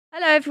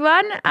Hello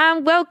everyone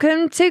and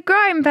welcome to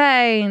Growing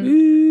Pains.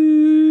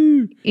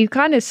 You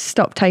kind of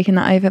stopped taking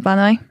that over, by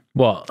the way.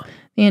 What?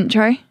 The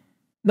intro.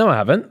 No, I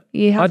haven't.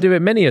 You have. I do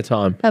it many a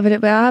time. I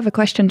have a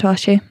question to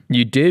ask you.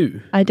 You do?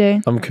 I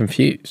do. I'm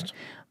confused.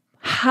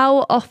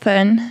 How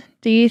often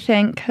do you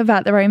think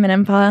about the Roman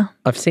Empire?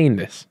 I've seen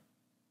this.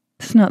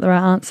 It's not the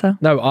right answer.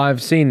 No,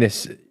 I've seen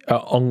this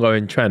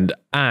ongoing trend,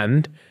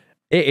 and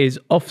it is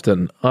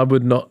often. I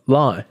would not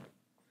lie.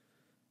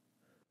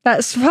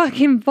 That's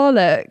fucking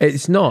bollocks.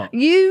 It's not.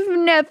 You've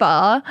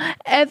never,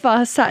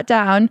 ever sat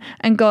down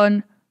and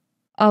gone,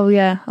 oh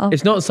yeah.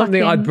 It's not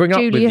something I'd bring up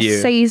with you.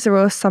 Julius Caesar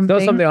or something.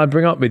 It's not something I'd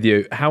bring up with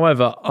you.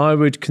 However, I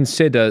would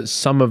consider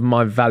some of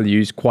my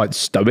values quite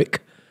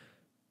stoic.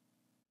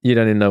 You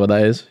don't even know what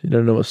that is. You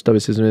don't know what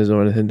stoicism is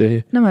or anything, do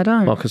you? No, I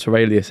don't. Marcus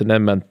Aurelius and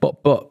them, man.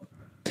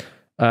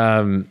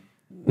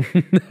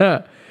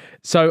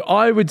 So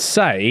I would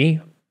say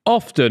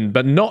often,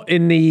 but not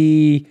in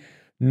the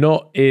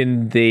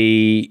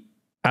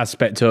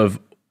aspect of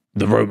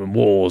the Roman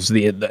wars,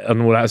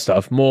 and all that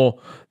stuff. More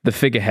the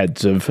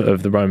figureheads of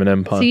the Roman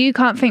Empire. So you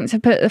can't think to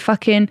put the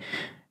fucking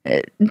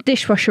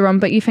dishwasher on,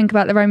 but you think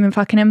about the Roman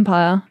fucking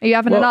Empire. Are you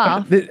having a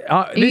laugh?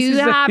 Are you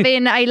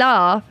having a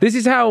laugh? This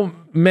is how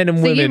men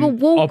and women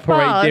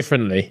operate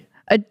differently.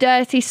 A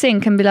dirty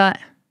sink and be like,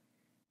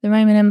 the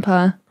Roman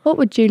Empire. What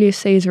would Julius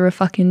Caesar have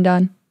fucking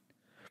done?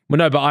 Well,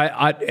 no,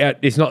 but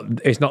it's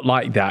not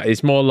like that.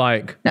 It's more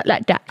like not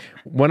like that.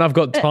 When I've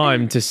got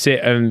time to sit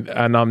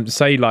and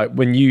say, like,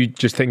 when you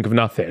just think of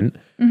nothing,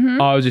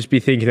 I'll just be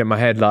thinking in my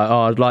head like,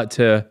 oh, I'd like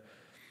to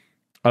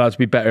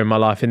be better in my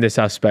life in this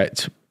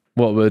aspect.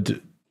 What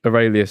would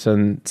Aurelius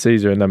and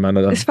Caesar and them man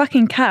have done? It's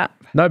fucking cap.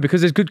 No,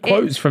 because there's good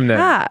quotes from them.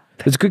 Cap.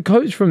 There's good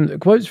quotes from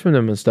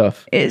them and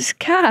stuff. It's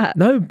cap.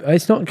 No,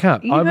 it's not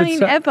cap. You've only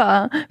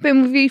ever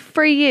been with you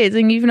 3 years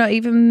and you've not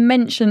even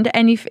mentioned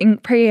anything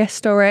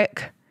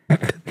prehistoric.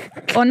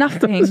 Or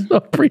nothing. It's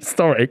not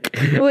prehistoric.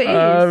 Well, it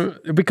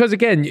is. Because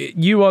again,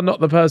 you are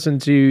not the person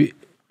to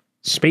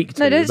speak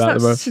to. No, don't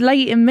start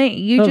slating me.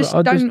 You just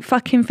don't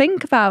fucking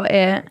think about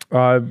it.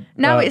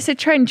 Now it's a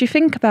trend. You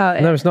think about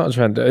it. No, it's not a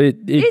trend.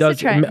 It does. A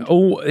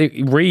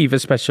trend. Reeve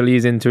especially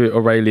is into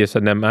Aurelius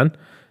and them, man.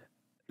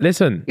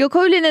 Listen. You're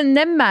calling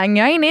them man.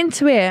 You ain't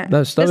into it.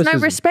 No, there's no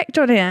respect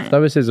on it.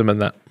 Stoicism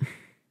and that.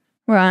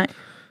 Right.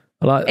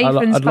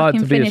 Ethan's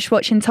fucking finished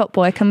watching Top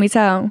Boy, can we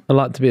tell? I'd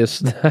like to be a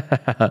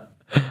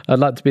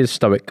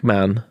stoic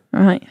man.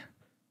 Right.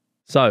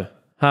 So,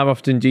 how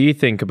often do you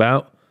think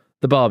about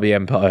the Barbie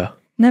Empire?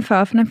 Never.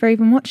 I've never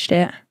even watched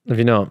it. Have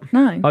you not?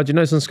 No. Oh, do you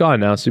know it's on Sky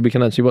now, so we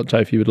can actually watch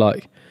it if you would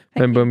like?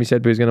 Remember when we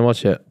said we was going to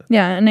watch it?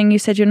 Yeah, and then you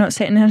said you're not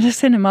sitting in the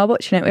cinema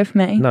watching it with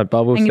me. No, but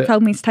I will. And you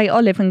told me to take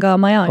Olive and go on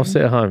my own. I'll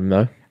sit at home,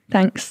 though.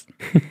 Thanks.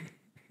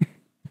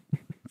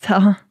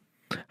 So...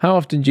 How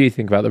often do you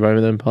think about the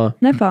Roman Empire?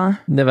 Never.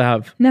 Never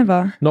have?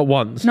 Never. Not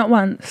once? Not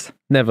once.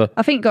 Never?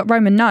 I think you got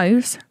Roman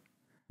nose.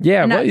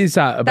 Yeah, what is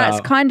that about?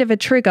 That's kind of a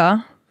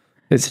trigger.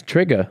 It's a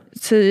trigger?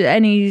 To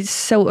any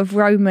sort of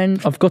Roman...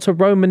 I've got a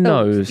Roman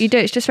nose. You do,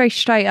 it's just very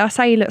straight. I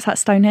say he looks like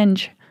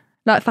Stonehenge.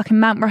 Like fucking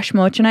Mount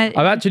Rushmore, do you know?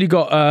 I've actually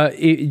got,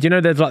 you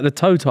know, there's like the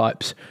toe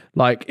types.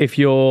 Like if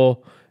your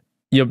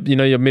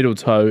middle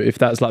toe, if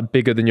that's like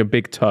bigger than your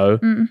big toe,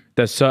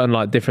 there's certain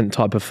like different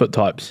type of foot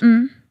types.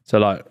 So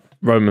like...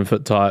 Roman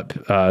foot type,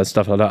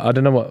 stuff like that. I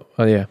don't know what.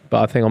 Oh yeah,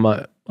 but I think I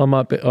might. I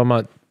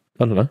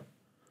don't know.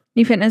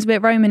 You think there's a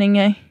bit Roman in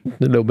you? A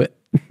little bit.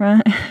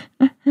 Right.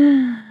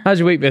 How's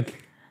your week been?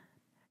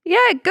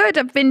 Yeah, good.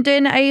 I've been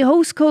doing a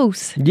horse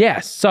course.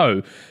 Yes.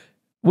 So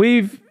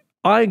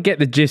I get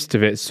the gist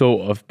of it,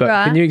 sort of. But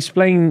right. Can you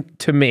explain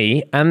to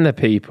me and the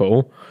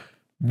people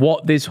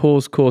what this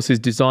horse course is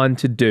designed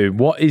to do?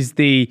 What is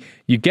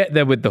you get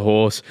there with the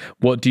horse?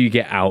 What do you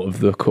get out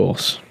of the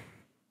course?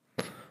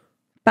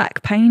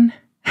 Back pain.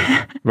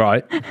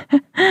 Right.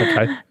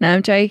 Okay. No,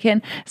 I'm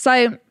joking.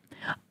 So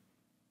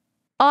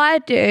I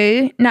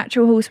do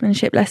natural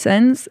horsemanship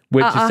lessons.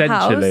 Which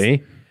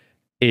essentially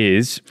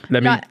is,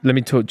 let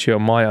me talk to you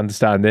on my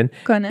understanding.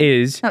 Go on then.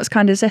 Is that was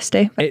kind of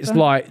zesty. It's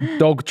like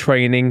dog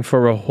training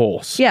for a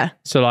horse. Yeah.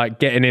 So like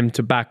getting him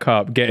to back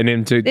up, getting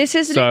him to This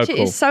is circle.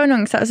 literally, it's so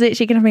long, because that was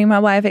literally going to be my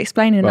way of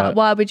explaining that.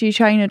 Why would you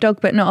train a dog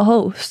but not a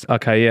horse?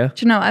 Okay, yeah.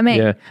 Do you know what I mean?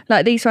 Yeah.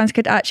 Like these ones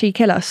could actually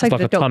kill us. It's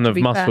like a ton of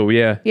muscle,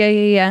 yeah.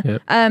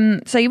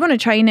 Yeah. So you want to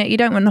train it. You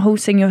don't want the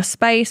horse in your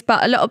space,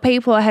 but a lot of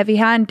people are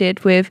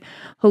heavy-handed with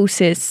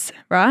horses,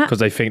 right? Because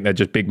they think they're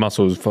just big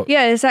muscles.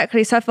 Yeah,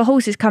 exactly. So if a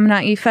horse is coming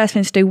at you, first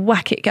thing to do,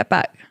 whack it, get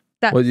back.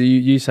 Well,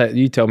 you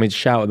tell me to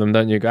shout at them,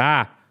 don't you? Go,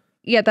 ah.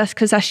 Yeah, that's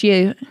because that's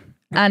you.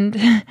 And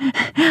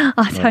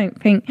I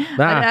don't think...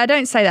 I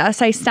don't say that. I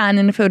say stand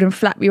in the field and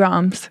flap your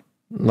arms.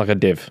 Like a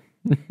div.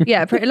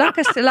 Yeah, pretty like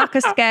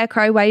a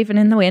scarecrow waving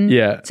in the wind.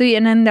 Yeah. So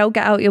and then they'll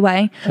get out your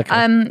way.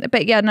 Okay.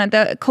 But yeah, no,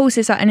 the course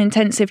is like an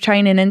intensive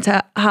training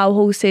into how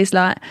horses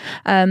like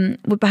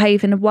would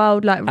behave in the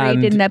wild, like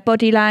reading their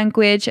body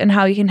language and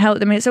how you can help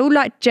them. It's all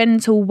like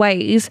gentle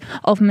ways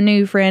of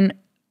manoeuvring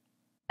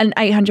an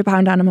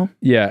 800-pound animal.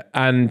 Yeah,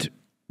 and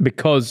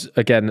because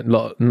again,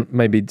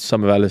 maybe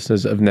some of our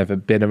listeners have never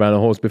been around a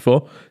horse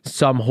before.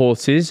 Some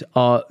horses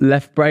are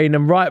left brained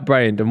and right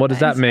brained, and what does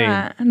that mean?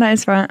 Right. That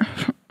is right.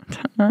 I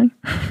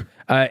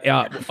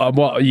don't know.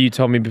 What you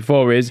told me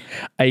before is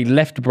a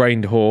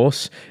left-brained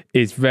horse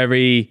is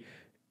very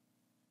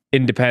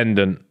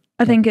independent.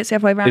 I think it's the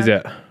other way around. Is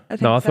it? I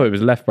thought it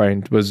was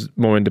left-brained was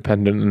more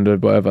independent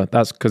and whatever.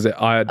 That's because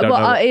I don't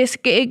know.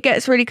 It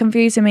gets really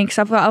confusing me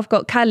because I've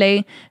got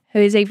Callie, who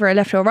is either a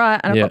left or right,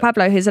 and I've got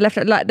Pablo, who's a left.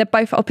 Like they're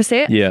both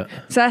opposite. Yeah.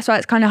 So that's why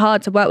it's kind of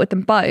hard to work with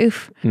them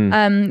both.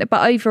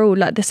 But overall,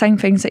 like the same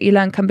things that you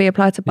learn can be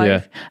applied to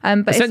both.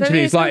 But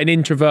essentially, it's like an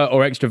introvert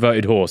or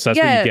extroverted horse. That's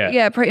what you get.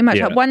 Yeah, pretty much.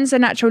 Yeah. Like one's a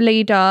natural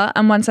leader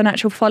and one's a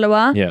natural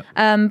follower. Yeah.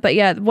 But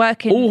yeah,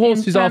 working. All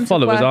horses are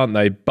followers, aren't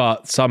they?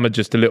 But some are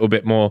just a little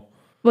bit more.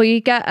 Well,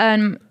 you get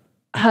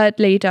herd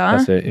leader.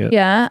 That's it.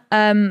 Yeah.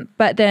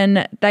 But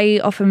then they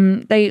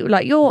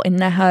like you're in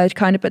their herd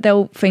kind of, but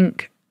they'll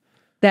think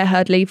their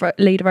herd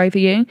leader over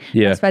you.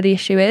 Yeah. That's where the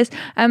issue is.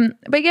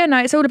 But yeah, no,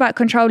 it's all about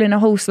controlling a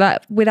horse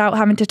like without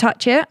having to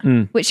touch it,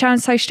 which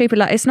sounds so stupid.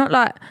 Like it's not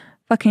like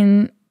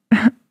fucking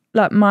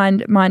like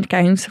mind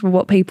games for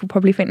what people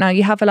probably think. Now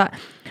you have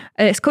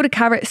it's called a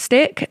carrot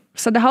stick.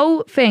 So the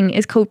whole thing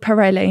is called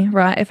Pirelli,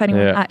 right? If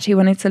anyone actually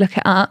wanted to look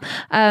it up.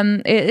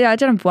 I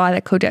don't know why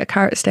they called it a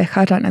carrot stick.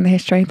 I don't know the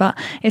history, but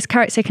it's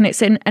carrot stick and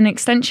it's an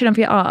extension of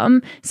your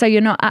arm. So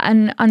you're not at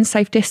an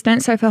unsafe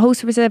distance. So if a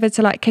horse was ever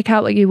to like kick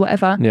out at you,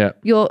 whatever,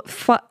 you're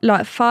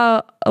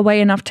far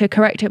away enough to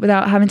correct it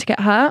without having to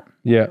get hurt.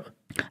 Yeah.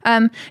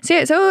 So yeah,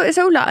 it's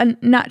all like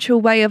a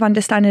natural way of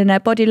understanding their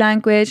body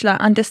language, like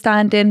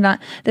understanding like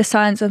the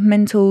signs of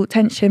mental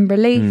tension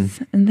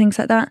release and things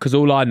like that. Because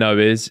all I know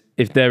is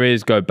if their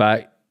ears go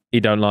back, he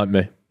don't like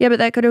me. Yeah, but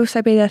that could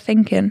also be their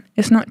thinking.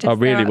 It's not just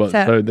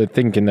so they're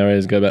thinking their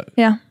ears go back.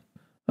 Yeah.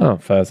 Oh,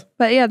 fair.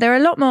 But yeah, they're a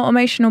lot more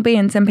emotional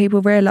beings than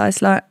people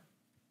realise. Like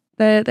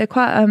they're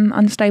quite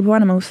unstable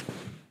animals.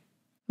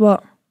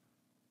 What?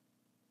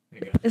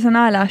 It's an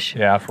eyelash.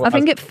 Yeah, I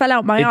think it fell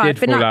out my eye. I've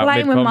been like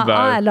playing with my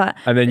eye, like,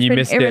 and then you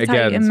missed it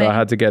again, so I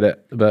had to get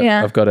it. But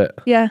I've got it.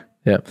 Yeah.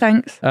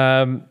 Thanks.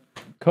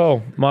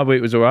 Cool. My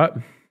week was all right.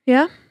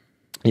 Yeah.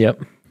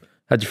 Yep.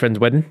 Had your friend's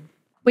wedding?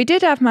 We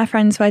did have my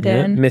friend's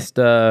wedding.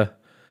 Yeah.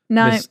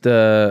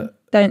 Mr.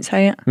 Don't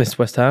say it. Miss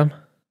West Ham.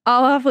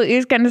 Oh, I thought you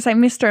was going to say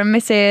Mr. and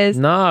Mrs.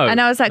 No.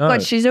 And I was like,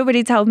 God, she's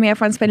already told me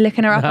everyone's been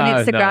looking her up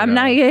on Instagram. No.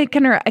 Now you're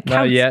going to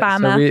account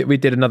spammer. So we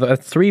did another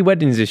 3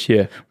 weddings this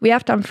year. We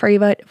have done 3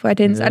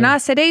 weddings. Yeah. And I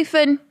said,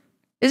 Ethan,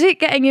 is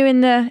it getting you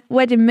in the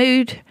wedding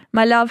mood,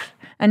 my love?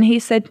 And he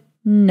said,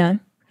 no,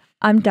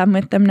 I'm done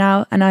with them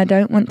now. And I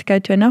don't want to go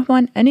to another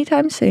one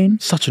anytime soon.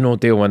 Such an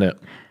ordeal, wasn't it?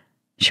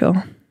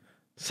 Sure.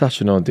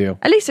 Such an ordeal.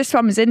 At least this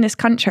one was in this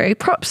country.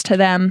 Props to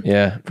them.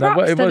 Yeah.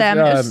 Props to them.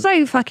 It was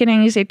so fucking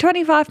easy.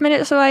 25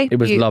 minutes away. It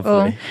was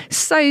lovely.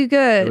 So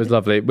good. It was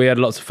lovely. We had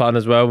lots of fun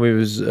as well. We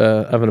was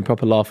having a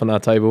proper laugh on our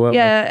table, weren't we?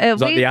 Yeah. It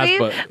was like the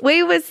Asbo.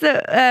 We was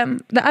the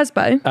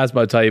Asbo.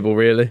 Asbo table,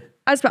 really.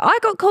 Asbo. I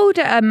got called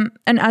an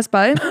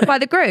Asbo by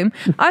the groom.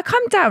 I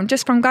come down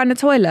just from going to the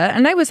toilet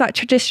and they was like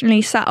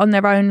traditionally sat on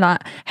their own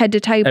like head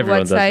to table.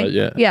 Everyone I'd say.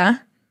 That, yeah.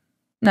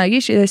 No,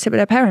 usually they sit with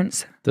their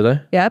parents. Do they?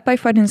 Yeah,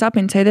 both weddings I've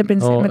been to, they've been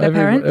sitting with their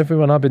parents.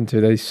 Everyone I've been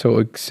to, they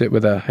sort of sit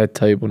with their head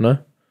table, no?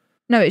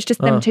 No, it's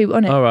just them two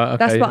on it. Oh, right, okay.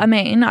 That's what I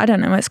mean. I don't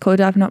know what it's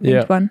called. I've not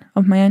been to one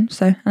of my own,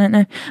 so I don't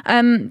know.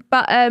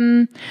 But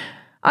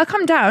I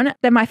come down,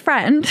 then my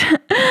friend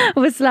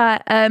was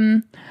like,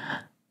 Glenn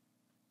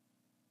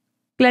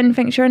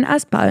thinks you're an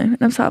Asbo. And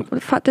I was like, what the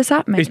fuck does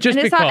that mean? It's just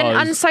because like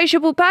an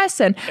unsociable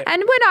person.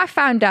 And when I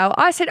found out,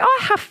 I said, I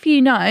have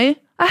you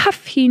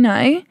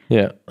know.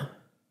 Yeah.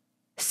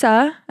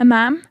 Sir and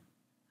ma'am,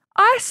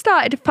 I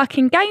started a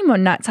fucking game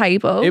on that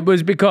table. It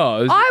was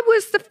because I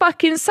was the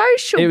fucking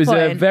social point. It was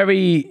a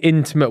very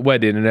intimate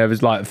wedding and there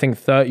was like, I think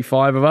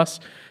 35 of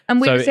us.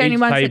 And we were the only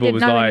ones that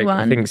didn't know anyone.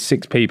 I think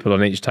 6 people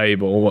on each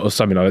table or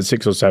something like that,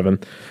 6 or 7.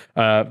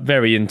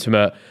 Very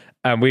intimate.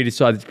 And we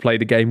decided to play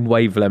the game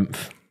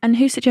Wavelength. And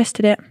who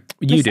suggested it?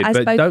 You did,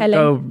 but don't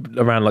go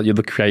around like you're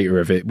the creator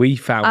of it. We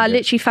found I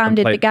literally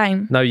founded the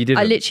game. No, you didn't.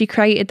 I literally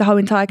created the whole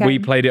entire game. We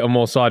played it on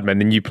More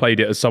Sidemen and you played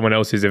it at someone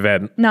else's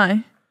event.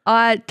 No,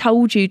 I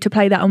told you to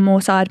play that on More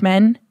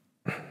Sidemen.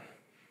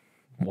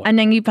 What? And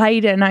then you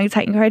played it and now you're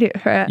taking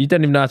credit for it. You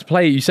don't even know how to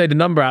play it. You say the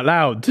number out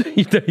loud.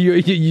 you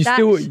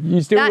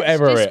still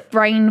error it. That's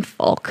brain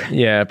fog.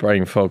 Yeah,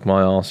 brain fog,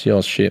 my arse.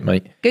 Your shit,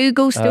 mate.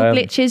 Google still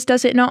glitches,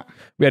 does it not?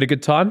 We had a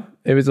good time.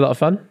 It was a lot of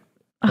fun.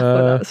 I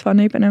thought that was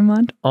funny, but never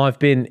mind. I've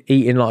been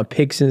eating like a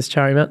pig since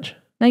charity match.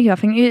 No, you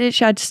haven't. You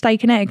literally had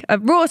steak and egg. A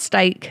raw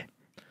steak.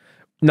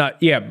 No,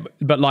 yeah,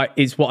 but like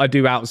it's what I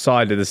do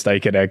outside of the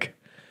steak and egg.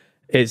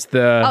 It's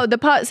the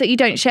parts that you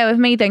don't share with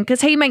me then,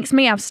 because he makes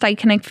me have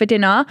steak and egg for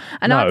dinner,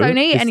 and I don't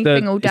eat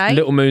anything all day. It's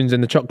Little Moons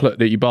and the chocolate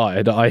that you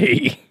buy that I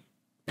eat.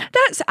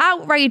 That's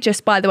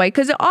outrageous, by the way,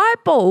 because I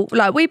bought,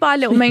 like, we buy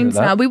Little Moons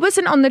now. We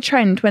wasn't on the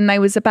trend when they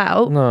was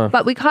about,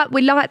 but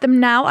we like them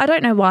now. I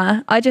don't know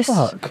why. I just...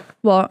 Fuck.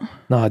 What?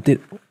 No, I did.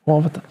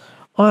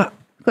 What?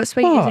 Got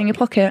sweeties in your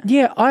pocket.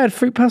 Yeah, I had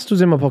fruit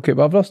pastels in my pocket,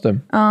 but I've lost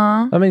them.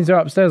 Oh, That means they're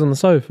upstairs on the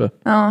sofa.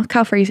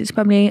 Calfree's is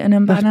probably eaten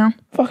them by now.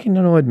 Fucking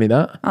annoyed me,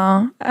 that.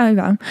 Oh,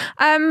 well.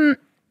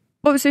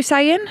 What was we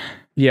saying?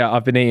 Yeah,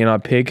 I've been eating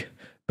like pig,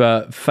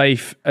 but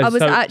Faith... I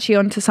was actually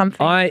onto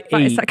something.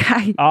 It's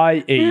okay.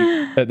 I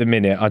eat, at the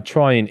minute, I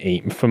try and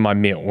eat for my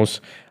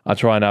meals. I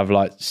try and have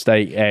like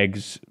steak,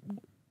 eggs,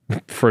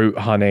 fruit,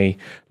 honey,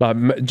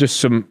 like just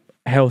some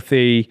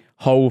healthy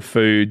whole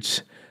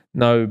foods.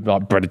 No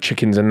like breaded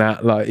chickens and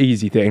that, like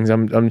easy things.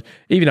 I'm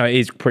even though it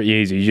is pretty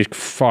easy, you just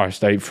fry a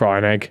steak, fry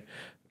an egg.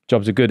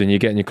 Jobs are good, and you're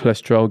getting your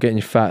cholesterol, getting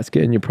your fats,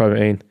 getting your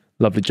protein.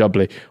 Lovely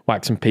jubbly.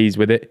 Whack some peas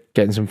with it,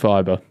 getting some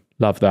fibre.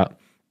 Love that.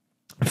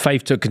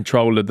 Faith took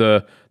control of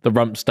the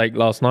rump steak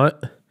last night.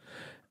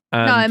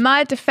 No, in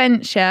my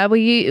defence, yeah,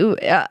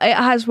 it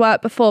has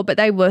worked before, but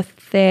they were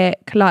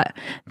thick.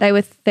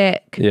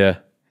 Yeah.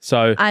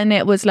 So and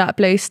it was like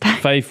blue steak.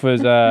 Faith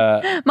was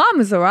Mine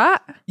was all right.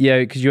 Yeah,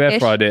 because you air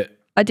fried it.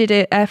 I did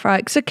it air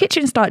fry. So the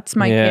kitchen started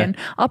smoking. Yeah.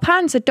 Our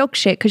pans are dog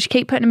shit because you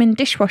keep putting them in the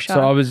dishwasher.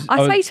 So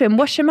I say to him,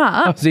 wash them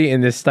up. I was eating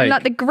this steak. And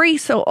like the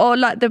grease or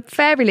like the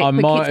fairy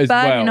liquid keeps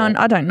burning on.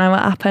 I don't know what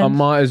happened. I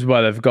might as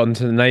well have gone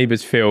to the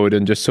neighbour's field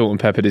and just salt and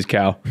peppered his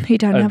cow. He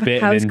don't have a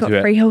cow, he's got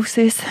 3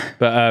 horses.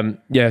 But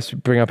yes,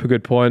 bring up a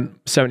good point.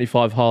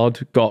 75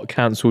 hard got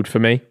cancelled for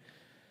me.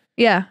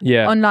 Yeah.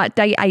 On like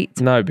day 8.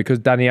 No, because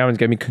Danny Aaron's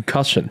gave me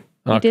concussion.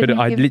 I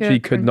literally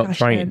could not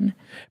train.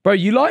 Bro,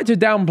 you like to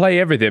downplay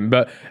everything,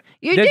 but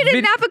you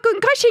didn't have a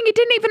concussion. You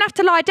didn't even have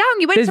to lie down.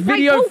 You went to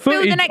play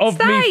football the next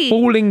day. Me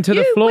falling to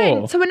the floor. You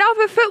went to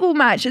another football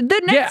match the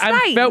next day.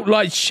 Yeah, and felt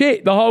like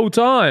shit the whole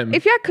time.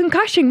 If you had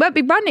concussion, you won't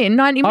be running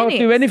 90 minutes. I'll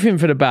do anything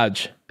for the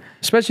badge,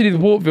 especially the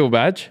Portville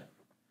badge.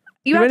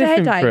 You had a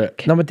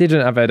headache? No, I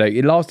didn't have a headache.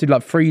 It lasted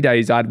like 3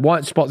 days. I had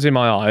white spots in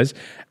my eyes.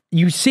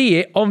 You see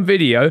it on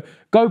video.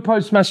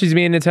 GoPro smashes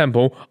me in the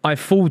temple. I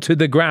fall to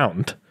the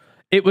ground.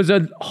 It was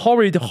a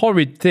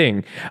horrid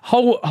thing.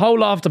 Whole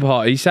after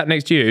party, sat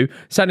next to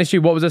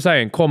you. What was I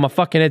saying? Call my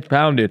fucking head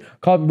pounded.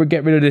 Can't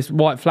get rid of this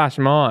white flash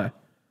in my eye.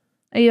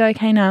 Are you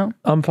okay now?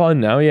 I'm fine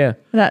now, yeah.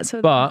 That's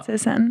what that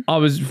is then. I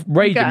was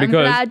raging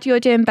because... I'm glad you're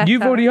doing better.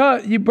 You've already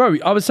heard... Bro,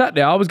 I was sat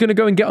there. I was going to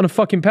go and get on a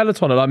fucking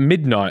Peloton at like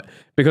midnight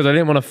because I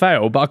didn't want to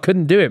fail, but I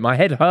couldn't do it. My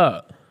head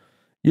hurt.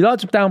 You like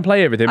to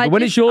downplay everything, but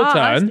when it's your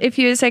turn... If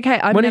you was okay,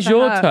 when it's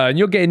your turn,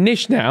 you're getting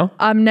niche now.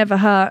 I'm never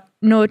hurt,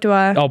 nor do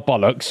I... Oh,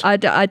 bollocks. I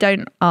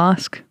don't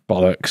ask.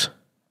 Bollocks.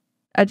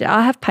 I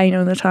have pain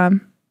all the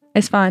time.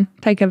 It's fine.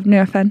 Take a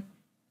Nurofen.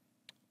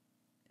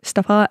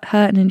 Stop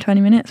hurting in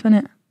 20 minutes, won't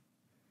it?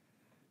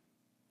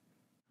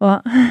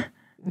 What?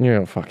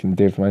 You're a fucking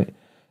div, mate.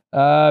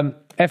 FPL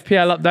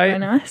update. Very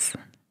nice.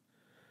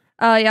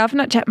 Oh, yeah, I've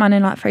not checked mine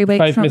in like 3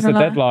 weeks. Faith missed the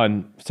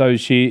deadline. So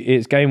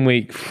it's game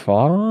week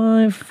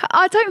 5.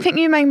 I don't think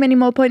you made many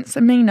more points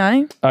than me,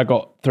 no. I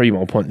got 3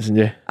 more points than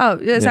you. Oh,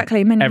 exactly.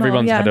 Yeah. Many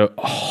Everyone's more, had a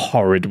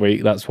horrid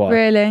week, that's why.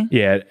 Really?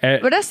 Yeah.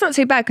 Well, that's not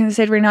too bad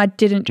considering I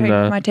didn't train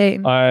for my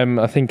team. I'm,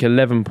 I think,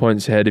 11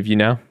 points ahead of you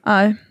now.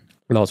 Oh.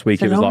 Last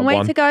week it was like 1. It's a long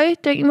way to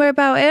go. Don't you worry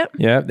about it.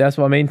 Yeah, that's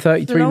what I mean.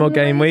 33 more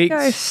game weeks.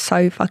 It's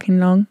so fucking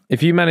long.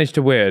 If you manage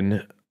to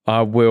win,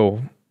 I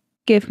will...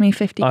 Give me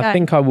 50k. I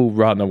think I will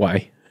run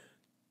away.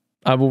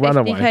 I will run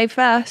away. 50k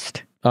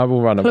first. I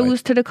will run away.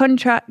 Clause to the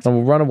contract. I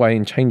will run away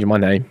and change my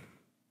name.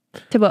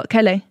 To what,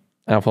 Kelly?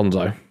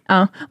 Alfonso.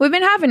 Oh, we've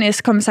been having this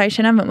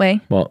conversation, haven't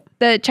we? What?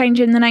 The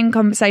changing the name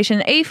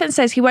conversation. Ethan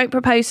says he won't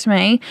propose to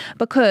me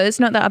because,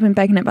 not that I've been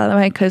begging it, by the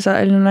way, because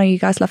I don't know you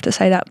guys love to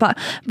say that, but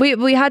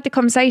we had the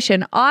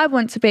conversation. I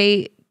want to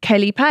be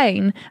Kelly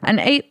Payne,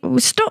 and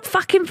stop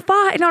fucking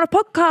fighting on a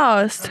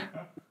podcast.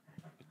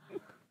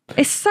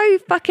 It's so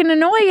fucking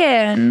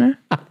annoying.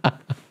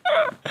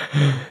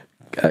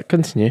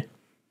 Continue.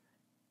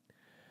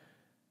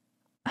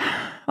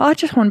 I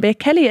just want to be a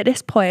Kelly at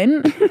this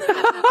point.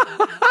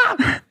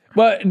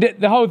 Well,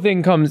 the whole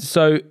thing comes...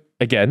 So,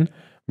 again,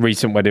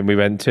 recent wedding we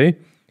went to.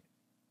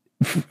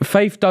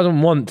 Faith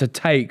doesn't want to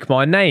take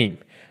my name.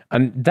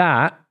 And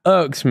that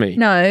irks me.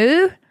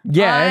 No.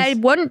 Yes. I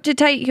want to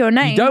take your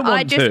name. You don't want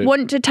I just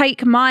want to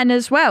take mine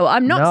as well.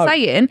 I'm not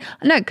saying...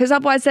 No, because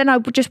otherwise then I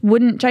just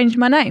wouldn't change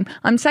my name.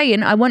 I'm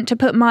saying I want to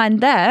put mine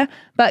there,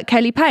 but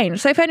Kelly Payne.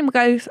 So if anyone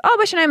goes, oh,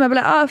 what's your name? I'll be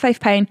like, oh,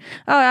 Faith Payne.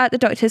 Oh, at the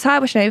doctor's, hi,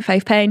 what's your name?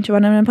 Faith Payne. Do you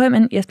want an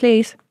appointment? Yes,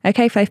 please.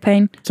 Okay, Faith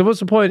Payne. So what's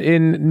the point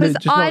in...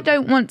 Because I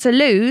don't want to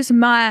lose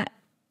my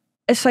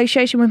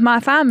association with my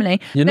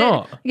family. You're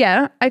not?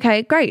 Yeah,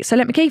 okay, great. So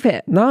let me keep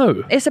it.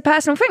 No. It's a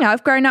personal thing.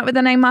 I've grown up with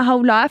the name my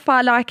whole life.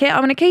 I like it. I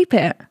want to keep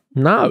it.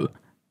 No.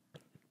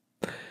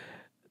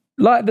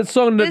 Like the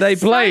song that they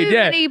played, so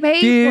many people.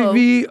 Give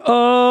me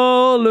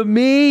all of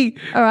me.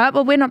 All right,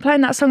 well, we're not playing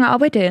that song at our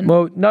wedding.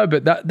 Well, no,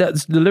 but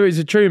that's the lyrics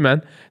are true,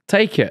 man.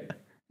 Take it.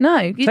 No,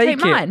 you take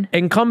mine.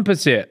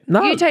 Encompass it.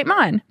 No. You take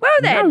mine. Well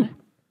then.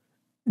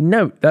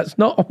 No, that's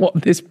not what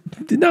this...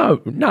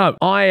 No.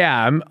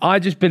 I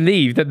just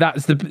believe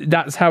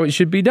that's how it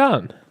should be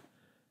done.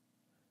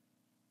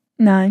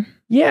 No.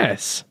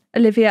 Yes.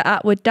 Olivia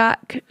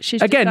Atwood-Dack.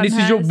 She's Again, this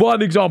is your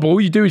one example.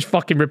 All you do is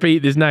fucking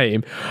repeat this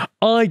name.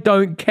 I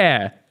don't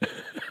care.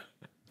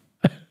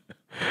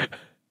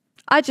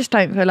 I just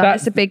don't feel like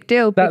it's a big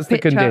deal. That's the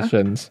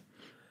conditions.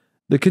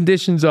 The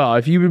conditions are,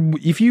 if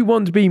you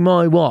want to be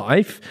my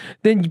wife,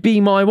 then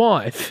be my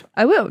wife.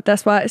 I will.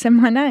 That's why it's in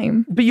my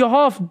name. But you're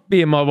half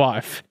being my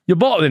wife. You're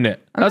bottling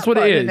it. That's what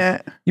it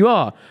is. You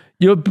are.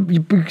 You're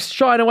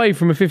shying away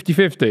from a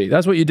 50-50.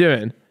 That's what you're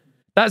doing.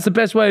 That's the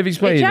best way of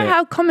explaining it. Do you know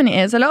how common it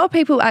is? A lot of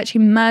people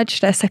actually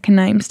merge their second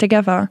names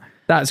together.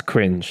 That's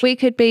cringe. We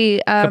could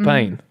be...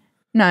 Payne.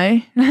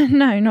 No,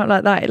 not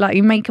like that. Like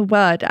you make a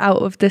word out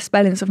of the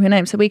spellings of your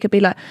name. So we could be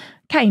like,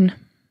 Kane.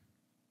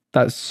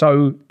 That's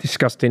so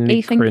disgustingly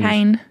Ethan cringe.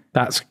 Kane.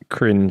 That's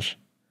cringe.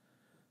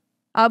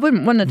 I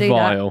wouldn't want to do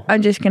Vile. that.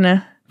 I'm just going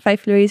to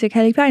Faith Louisa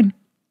Kelly Payne.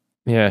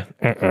 Yeah.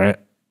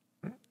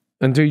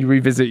 And do you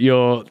revisit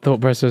your thought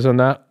process on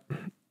that?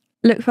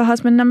 Look for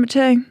husband number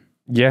 2.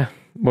 Yeah.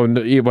 Well,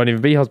 it won't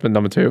even be husband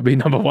number 2. It'll be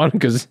number 1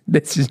 because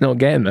this is not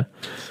getting there.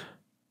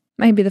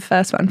 Maybe the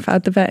first one for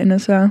the vetting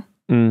as well.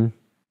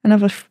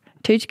 Another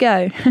 2 to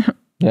go.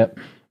 Yep.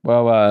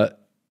 Well,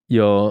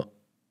 you're...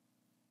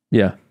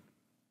 Yeah.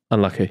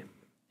 Unlucky.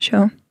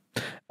 Sure.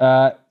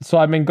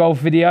 Simon Golf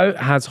video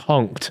has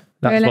honked.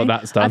 That's really? What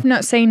that's done. I've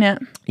not seen it.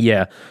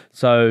 Yeah.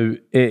 So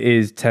it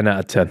is 10 out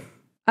of 10.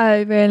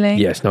 Oh, really?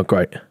 Yeah, it's not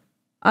great.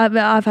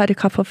 I've had a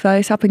couple of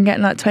those. I've been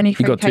getting like 23K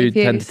You got 2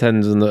 views.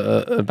 10 to 10s on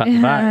the back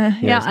to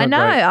back. Yeah, I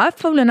know. Great. I've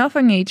fallen off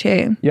on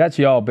YouTube. You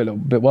actually are a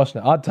bit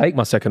watching it. I'd take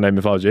my second name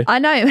if I was you. I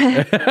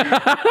know.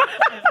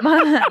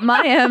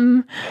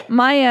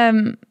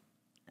 my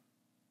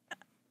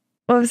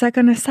what was I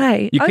going to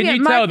say? Can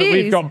you tell that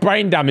we've got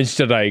brain damage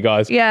today,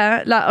 guys?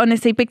 Yeah, like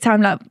honestly, big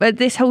time. Like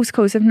this horse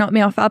calls have knocked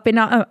me off. I've been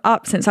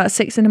up since like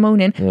 6 a.m.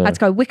 I had to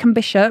go Wickham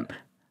Bishop,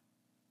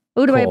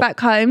 all the way back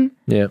home,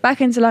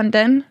 back into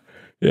London.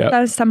 Yeah,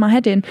 that was my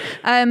head in.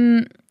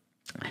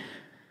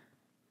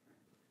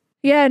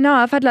 Yeah, no,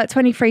 I've had like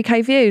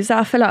 23K views.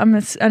 I feel like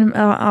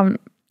I'm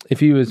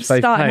if you was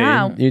Faith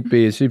Payne, you'd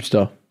be a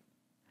superstar.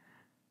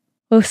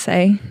 We'll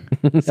see.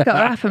 It's got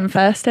to happen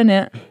first, isn't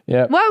it?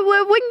 Yeah.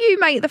 Well, when you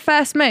make the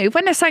first move,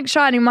 when there's something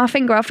shining on my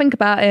finger, I'll think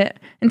about it.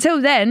 Until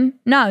then,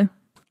 no.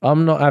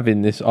 I'm not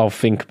having this, I'll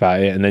think about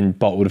it and then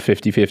bottle the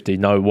 50-50.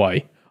 No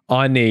way.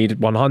 I need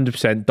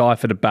 100% die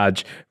for the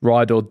badge,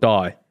 ride or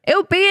die.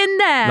 It'll be in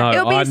there. No,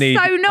 It'll be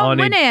so non,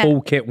 wouldn't it?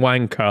 Full kit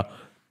wanker.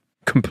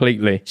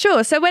 Completely.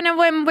 Sure. So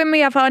when we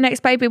have our next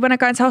baby, when I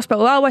go into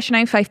hospital, what's your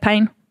name? Faith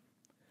Payne.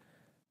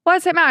 Why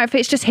does it matter if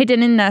it's just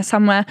hidden in there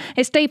somewhere?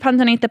 It's deep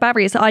underneath the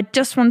barriers. I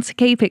just want to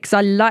keep it because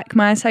I like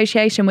my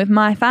association with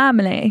my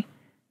family.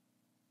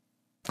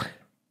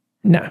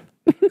 No.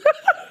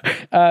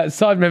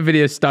 Sidemen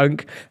video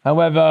stunk.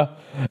 However,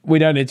 we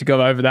don't need to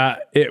go over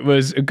that. It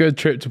was a good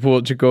trip to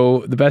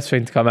Portugal. The best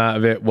thing to come out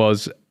of it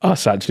was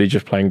us actually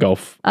just playing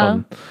golf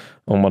on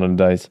one of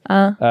the days.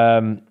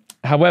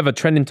 However,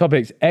 trending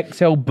topics,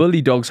 XL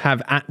bully dogs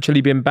have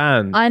actually been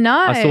banned. I know.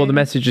 I saw the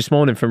message this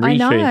morning from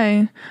Rishi.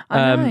 I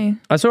know.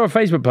 I saw a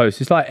Facebook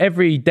post. It's like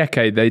every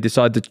decade they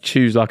decide to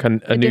choose like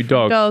a new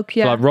dog.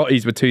 Yeah. So like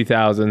Rotties were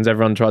 2000s.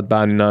 Everyone tried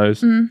banning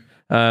those.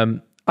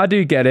 I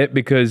do get it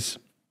because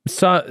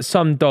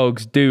some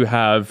dogs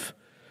have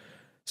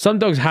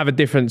a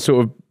different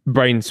sort of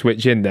brain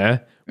switch in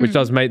there, which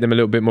does make them a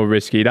little bit more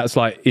risky. That's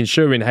like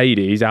insuring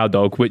Hades, our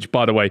dog, which,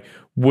 by the way,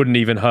 wouldn't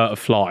even hurt a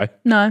fly.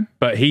 No.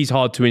 But he's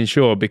hard to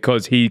insure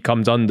because he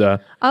comes under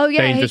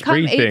dangerous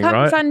breed thing, right?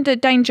 He comes under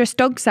Dangerous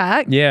Dogs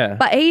Act. Yeah.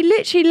 But he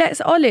literally lets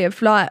Olive,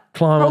 like,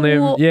 climb on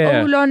him.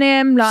 Yeah. All on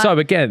him. Like. So,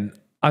 again,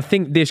 I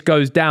think this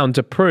goes down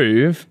to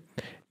prove,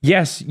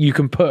 yes, you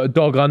can put a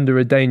dog under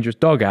a Dangerous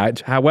Dog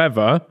Act.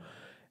 However,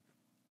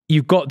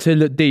 you've got to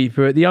look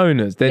deeper at the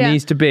owners. There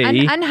needs to be...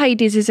 And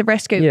Hades is a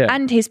rescue,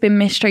 and he's been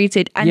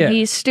mistreated, and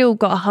he's still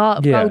got a heart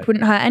of gold,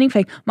 wouldn't hurt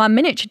anything. My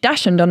miniature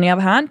Dachshund, on the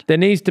other hand... There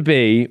needs to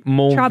be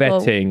more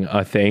vetting,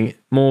 I think.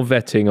 More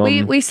vetting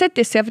on... We said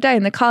this the other day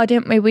in the car,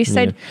 didn't we? We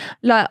said,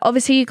 like,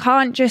 obviously you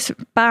can't just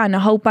ban a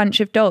whole bunch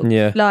of dogs.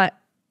 Yeah. Like...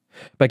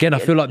 But again, I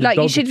feel like the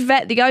dog... you should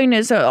vet the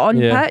owners on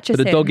purchasing.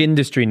 But the dog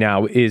industry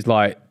now is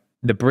like...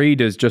 The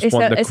breeders just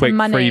want the quick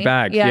free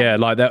bag. Yeah,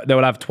 like they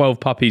will have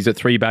 12 puppies at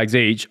 3 bags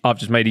each. I've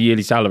just made a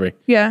yearly salary.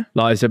 Yeah.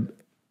 Like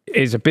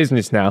it's a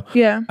business now.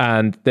 Yeah.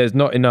 And there's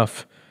not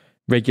enough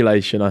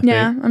regulation, I think.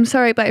 Yeah, I'm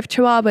sorry, but if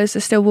chihuahuas are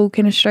still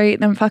walking the street,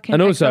 then fucking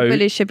and also,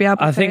 bullies should be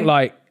able I think,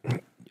 like,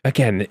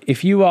 again,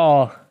 if you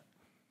are...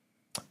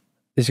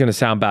 This is going to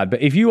sound bad,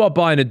 but if you are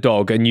buying a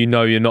dog and you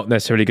know you're not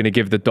necessarily going to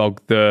give the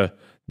dog the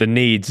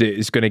needs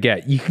it's going to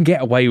get, you can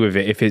get away with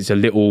it if it's a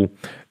little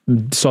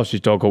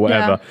sausage dog or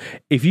whatever.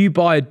 If you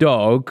buy a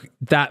dog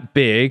that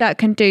big, that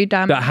can do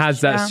damage, that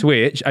has that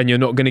switch, and you're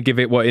not going to give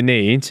it what it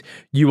needs,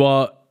 you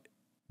are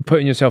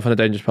putting yourself on a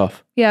dangerous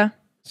path. Yeah.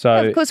 So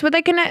Yeah, of course, but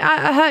they can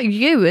hurt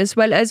you as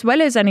well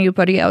as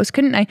anybody else,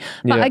 couldn't they?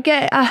 But I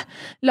get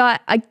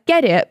I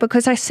get it,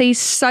 because I see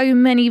so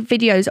many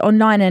videos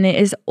online, and it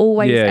is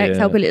always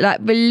XL bully, like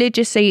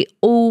religiously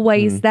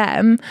always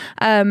them,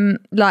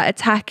 like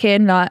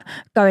attacking, like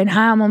going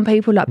ham on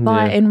people, like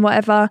biting,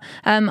 whatever.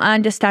 I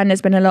understand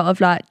there's been a lot of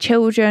like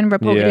children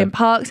reported in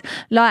parks,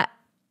 like.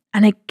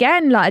 And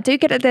again, like I do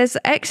get that there's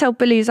XL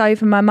bullies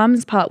over my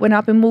mum's park when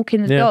I've been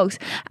walking the dogs,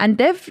 and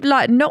they've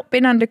like not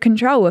been under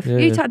control a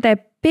few times.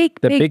 They're big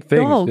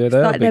dogs.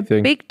 Yeah, they're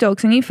big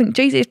dogs, and you think,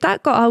 Jesus, if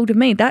that got hold of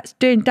me, that's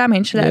doing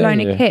damage, let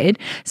alone a kid.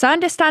 So I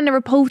understand the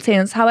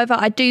reportings. However,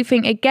 I do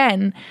think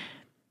again,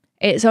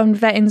 it's on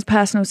vettings'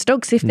 personal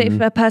dogs. If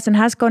a person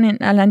has gone in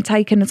and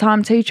taken the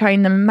time to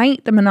train them and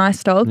make them a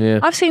nice dog,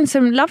 I've seen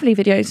some lovely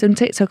videos on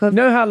TikTok of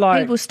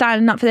people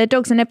standing up for their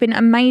dogs, and they've been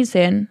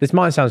amazing. This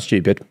might sound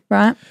stupid,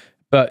 right?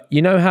 But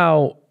you know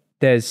how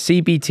there's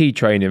CBT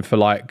training for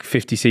like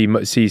 50cc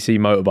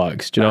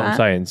motorbikes? Do you know what I'm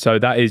saying? So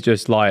that is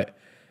just like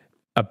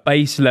a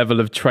base level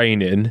of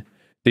training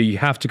that you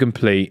have to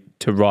complete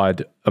to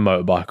ride a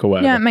motorbike or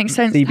whatever. Yeah, it makes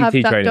sense to have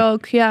that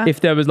dog, If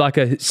there was like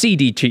a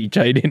CDT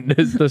training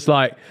that's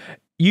like,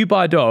 you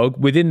buy a dog,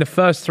 within the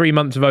first 3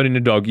 months of owning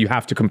a dog, you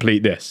have to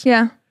complete this.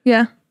 Yeah.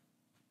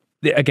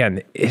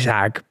 Again, it's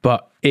ag,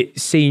 but it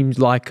seems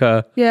like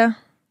an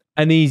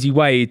easy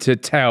way to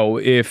tell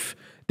if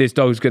this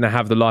dog's going to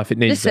have the life it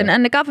needs. Listen,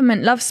 and the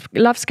government loves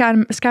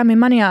scamming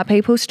money out of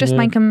people, so just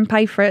make them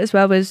pay for it as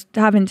well as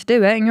having to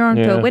do it, and you're on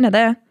to a winner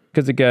there.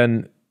 Because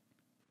again,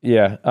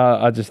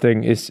 I just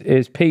think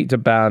it's peaked a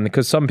ban,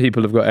 because some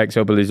people have got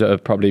XL bullies that are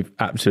probably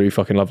absolutely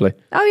fucking lovely.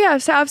 Oh yeah,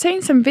 so I've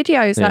seen some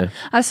videos that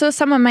I saw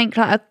someone make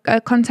like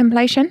a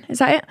contemplation. Is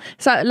that it?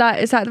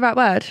 Is that the right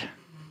word?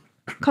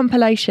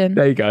 Compilation.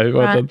 There you go.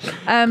 Well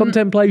done.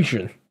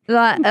 Contemplation.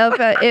 Like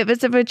it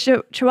was of a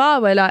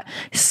chihuahua, like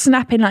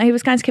snapping, like he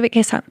was going to give it a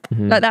kiss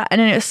like that,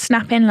 and then it was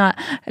snapping,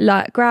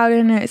 like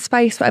growling in its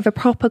face, whatever,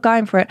 proper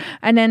going for it.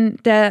 And then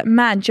the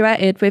man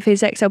duetted with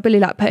his XL bully,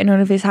 like putting all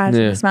of his hands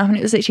in his mouth, and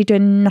it was literally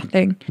doing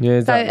nothing. Yeah,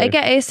 exactly. So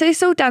again,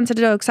 it's all down to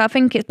the dog. So I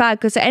think it's bad,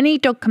 because any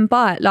dog can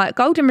bite. Like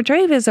golden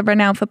retrievers are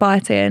renowned for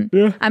biting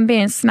and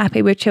being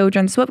snappy with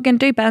children. So what we're going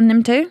to do? Ban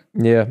them too?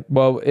 Yeah.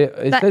 Well,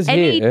 it says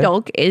any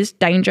dog is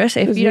dangerous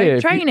if you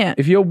don't train it.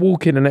 If you're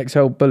walking an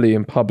XL bully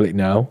in public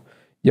now,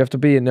 you have to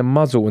be in a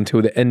muzzle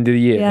until the end of the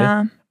year.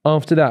 Yeah.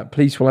 After that,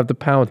 police will have the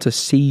power to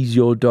seize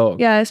your dog.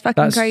 Yeah, it's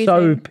fucking crazy.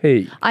 That's so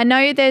peak. I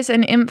know there's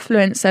an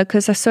influencer,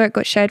 because I saw it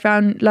got shared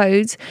around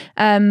loads.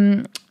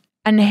 And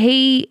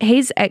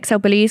his XL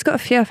bully, he's got a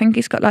few. I think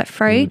he's got like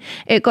 3.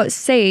 It got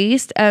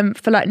seized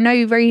for like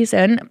no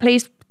reason.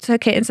 Police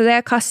took it into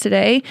their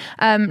custody.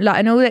 And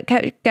all that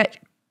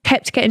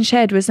kept getting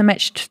shared was the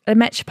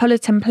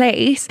Metropolitan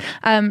Police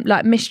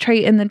like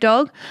mistreating the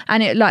dog,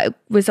 and it like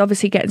was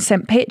obviously getting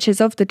sent pictures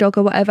of the dog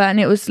or whatever, and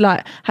it was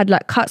like had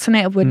like cuts on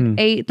it, it wouldn't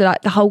eat,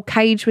 like the whole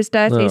cage was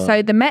dirty.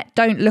 So the Met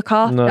don't look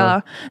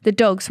after the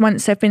dogs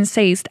once they've been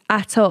seized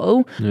at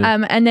all.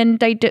 And then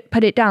they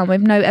put it down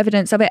with no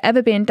evidence of it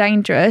ever being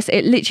dangerous.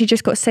 It literally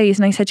just got seized,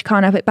 and they said you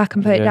can't have it back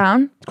and put it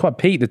down. It's quite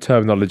peak, the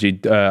terminology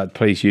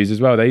police use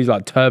as well. They use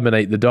like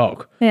terminate the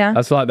dog. Yeah,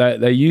 that's like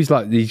they use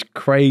like these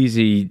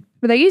crazy.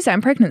 But they use that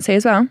in pregnancy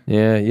as well.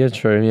 Yeah,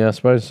 true. Yeah, I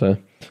suppose so.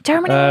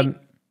 Terminate.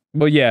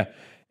 Well, yeah.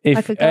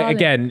 If like a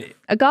again,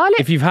 a garlic.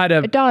 If you've had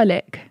a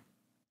Dalek.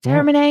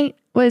 Terminate.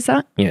 What is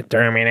that? Yeah,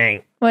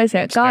 terminate. What is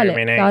it? Garlic.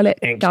 Garlic.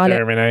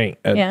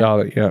 Exterminate.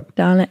 Dalek. Yeah.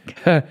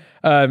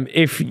 Dalek.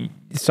 If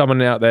someone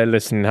out there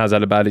listening has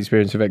had a bad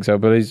experience with XL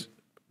bullies,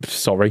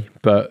 sorry,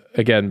 but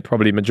again,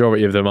 probably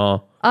majority of them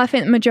are. I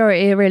think the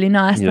majority are really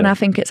nice, and I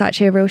think it's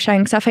actually a real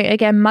shame, because I think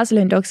again,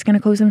 muzzling dogs are going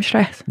to cause them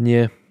stress.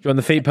 Yeah. Do you want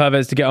the feet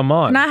perverts to get on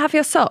mine? Can I have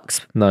your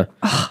socks? No. Do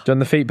you want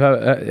the feet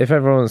if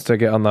everyone wants to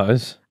get on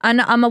those? And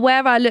I'm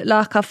aware I look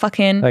like a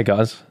fucking... Hey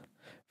guys.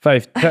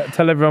 Faith,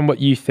 tell everyone what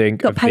you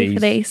think of these. Got paid for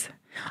these.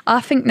 I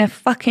think they're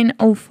fucking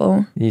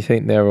awful. You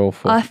think they're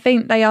awful? I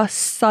think they are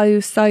so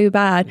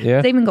bad.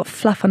 Yeah. They've even got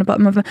fluff on the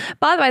bottom of them.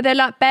 By the way, they're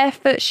like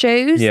barefoot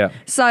shoes. Yeah.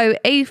 So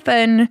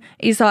Ethan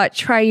is like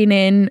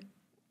training...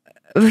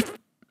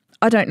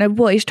 I don't know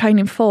what he's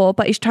training for,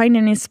 but he's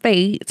training his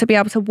feet to be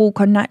able to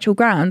walk on natural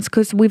grounds,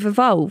 because we've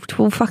evolved.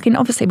 Well, fucking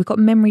obviously we've got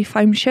memory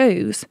foam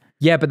shoes.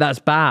 Yeah, but that's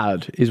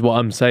bad, is what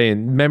I'm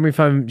saying. Memory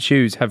foam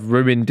shoes have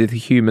ruined the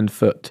human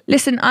foot.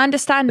 Listen, I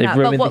understand that,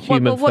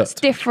 but what's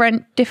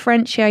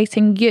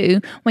differentiating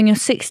you when you're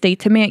 60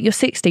 to me at you're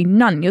 60?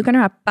 None. You're going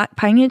to have back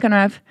pain. You're going to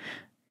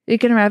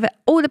have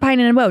all the pain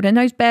in the world, and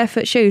those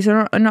barefoot shoes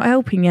are not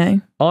helping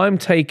you. I'm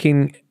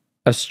taking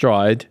a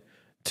stride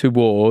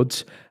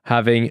towards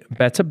having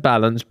better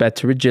balance,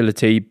 better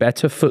agility,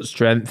 better foot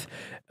strength.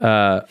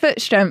 Foot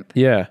strength?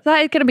 Yeah.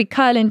 That is going to be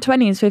curling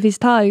 20s with his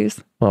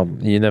toes. Well,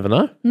 you never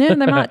know. Yeah,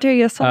 they might do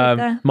you a solid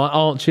there. My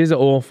arches are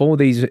awful.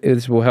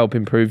 This will help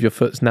improve your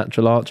foot's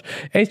natural arch.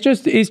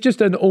 It's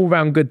just an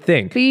all-round good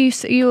thing. But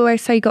you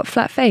always say you got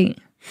flat feet.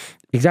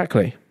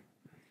 Exactly.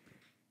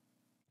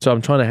 So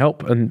I'm trying to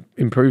help and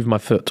improve my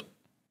foot.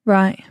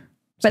 Right.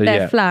 But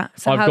they're flat.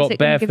 So I've how's got it going to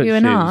barefoot give you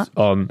an shoes arch?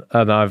 on,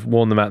 and I've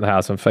worn them out the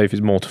house, and Faith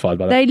is mortified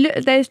by that. They look.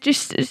 There's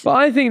just. But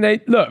I think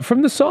they look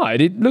from the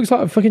side. It looks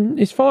like a fucking.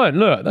 It's fine.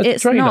 Look, that's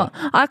It's a trainer. not.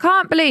 I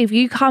can't believe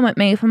you come at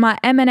me for my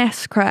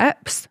M&S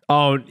crepes.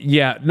 Oh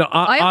yeah, no.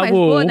 I I almost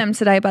will. wore them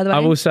today, by the way. I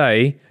will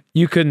say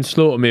you can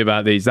slaughter me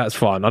about these. That's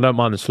fine. I don't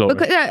mind the slaughter.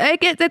 Because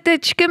they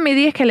just give me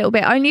the ick a little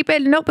bit. Only,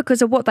 but not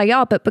because of what they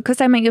are, but because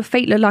they make your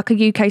feet look like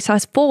a UK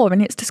size 4,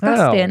 and it's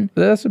disgusting.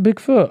 That's a big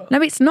foot. No,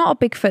 it's not a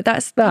big foot.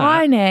 That's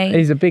tiny.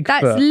 Is a big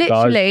foot. That's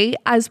literally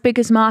as big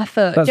as my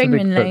foot. That's a big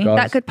genuinely, foot, guys.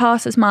 that could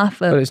pass as my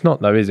foot. But it's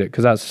not though, is it?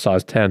 Because that's a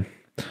size 10.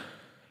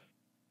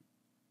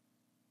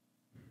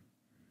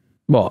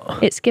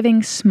 What? It's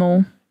giving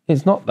small.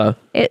 It's not though.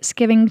 It's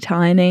giving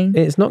tiny.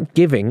 It's not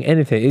giving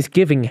anything. It's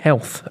giving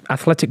health,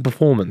 athletic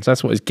performance.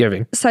 That's what it's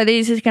giving. So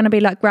these is going to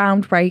be like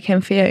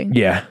groundbreaking for you.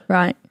 Yeah.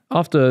 Right.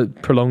 After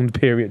prolonged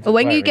periods. But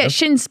when you get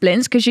shin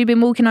splints because you've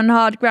been walking on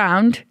hard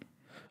ground,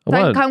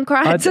 don't come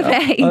crying to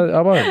me.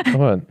 I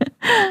won't.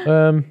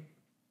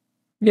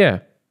 Yeah.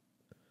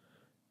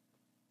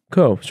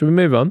 Cool. Should we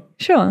move on?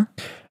 Sure.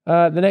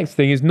 The next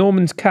thing is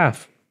Norman's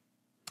calf.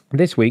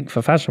 This week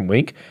for Fashion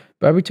Week,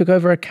 Burberry took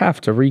over a calf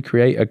to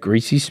recreate a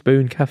greasy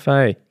spoon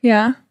cafe.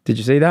 Yeah. Did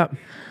you see that?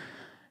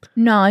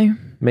 No.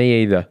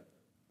 Me either.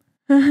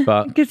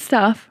 But Good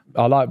stuff.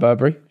 I like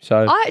Burberry,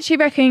 so I actually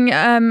reckon,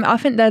 I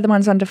think they're the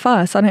ones under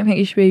fire, so I don't think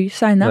you should be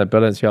saying that. no,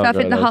 Balenciaga. So I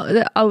think no.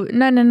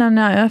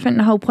 I think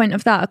the whole point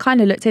of that, I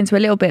kind of looked into a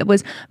little bit,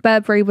 was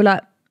Burberry were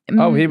like,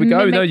 oh, here we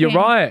go. No, you're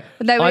right.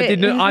 I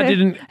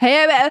didn't.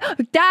 Hey,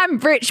 damn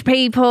rich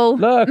people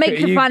Look,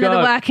 making you fun of the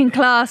go. working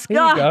class. Here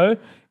you go.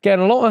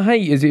 Getting a lot of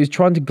hate as it is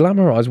trying to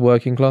glamorise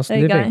working class There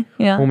you living. go,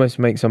 yeah. Almost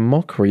makes a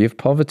mockery of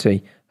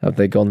poverty. Have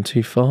they gone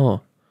too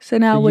far? So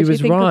now, But what you do you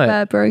was think right. of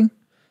Burberry?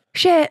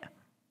 Shit.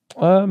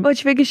 What do you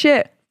think of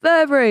shit?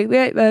 Burberry. We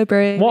hate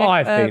Burberry. What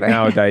I think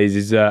nowadays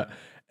is that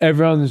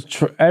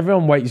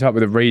everyone wakes up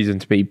with a reason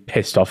to be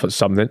pissed off at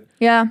something.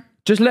 Yeah.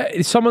 Just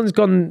someone's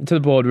gone to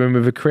the boardroom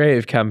with a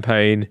creative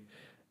campaign,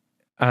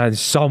 and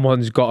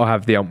someone's got to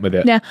have the ump with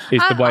it. Yeah,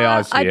 is the way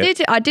I see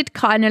it. I did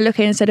kind of look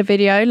into the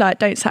video, like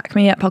 "Don't Sack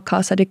Me Yet"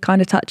 podcast. I did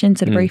kind of touch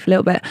into the brief a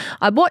little bit.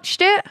 I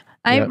watched it.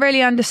 I didn't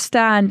really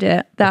understand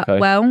it that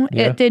well.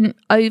 Yeah. It didn't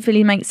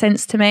overly make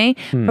sense to me.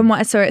 From what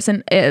I saw,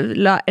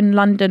 like in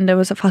London, there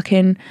was a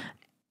fucking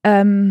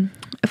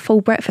a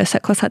full breakfast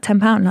that cost like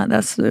 £10. Like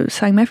that's the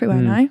same everywhere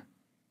now.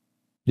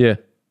 Yeah.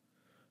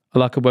 I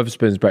like a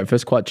Wetherspoons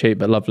breakfast. Quite cheap,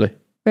 but lovely.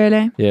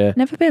 Really? Yeah.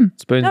 Never been.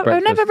 Spoons I've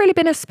breakfast. never really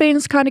been a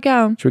spoons kind of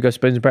girl. Should we go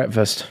Spoons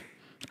breakfast?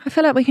 I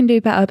feel like we can do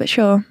better, but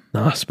sure.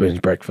 Ah, Spoons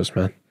breakfast,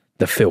 man.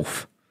 The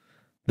filth.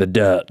 The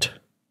dirt.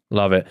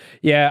 Love it.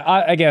 Yeah,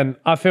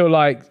 I feel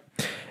like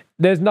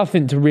there's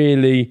nothing to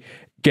really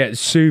get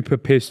super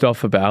pissed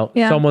off about.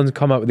 Yeah. Someone's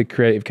come up with a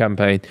creative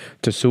campaign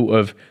to sort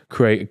of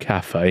create a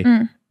cafe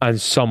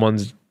and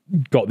someone's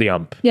got the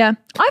ump. Yeah.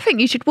 I think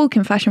you should walk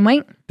in Fashion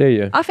Week. Do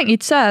you? I think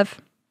you'd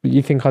serve.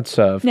 You think I'd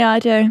serve? Yeah, I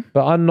do.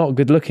 But I'm not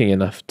good looking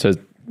enough to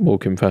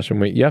walk in Fashion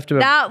Week. You have to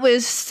have... That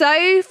was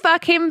so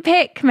fucking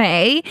pick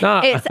me. No.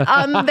 It's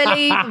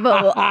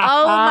unbelievable.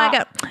 Oh my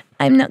God.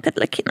 I'm not good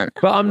looking enough.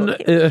 But I'm... no,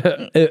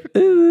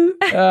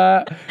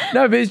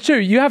 but it's true.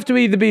 You have to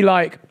either be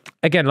like...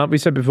 Again, like we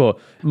said before,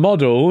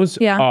 models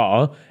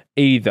are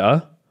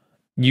either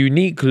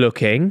unique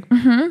looking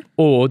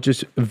or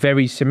just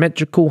very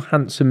symmetrical,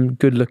 handsome,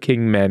 good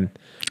looking men.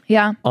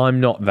 Yeah. I'm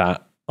not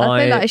that.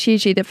 I feel like it's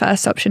usually the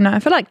first option now. I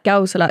feel like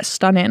girls are like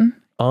stunning.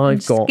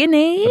 I've got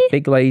skinny. a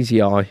big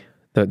lazy eye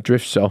that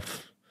drifts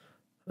off.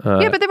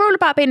 Yeah, but they're all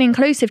about being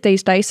inclusive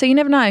these days, so you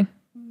never know.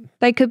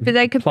 They could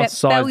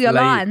bell your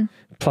line.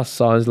 Plus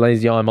size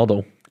lazy eye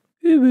model.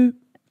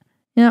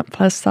 Yeah,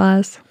 plus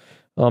size.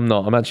 I'm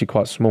not. I'm actually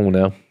quite small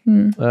now.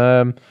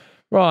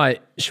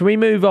 Right. Shall we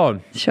move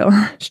on?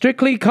 Sure.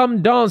 Strictly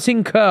Come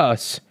Dancing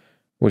Curse.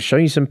 We'll show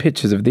you some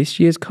pictures of this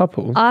year's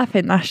couple. I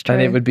think that's true.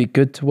 And it would be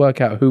good to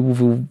work out who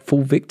will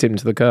fall victim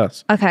to the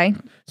curse. Okay.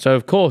 So,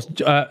 of course,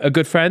 a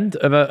good friend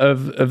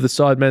of the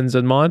Sidemen's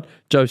and mine,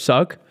 Joe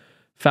Sugg,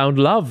 found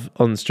love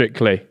on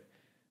Strictly.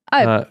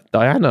 Oh.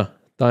 Diana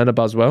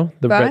Buswell,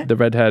 the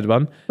red-haired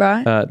one.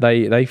 Right.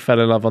 They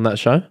fell in love on that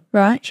show.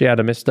 Right. She had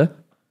a mister.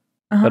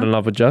 Fell in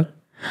love with Joe.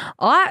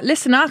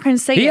 Listen, I can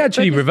see He it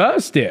actually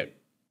reversed it.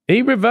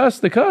 He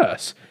reversed the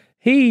curse.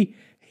 He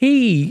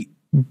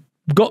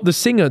got the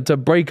singer to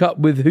break up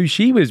with who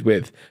she was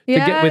with to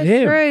get with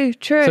him.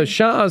 True. So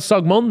shout out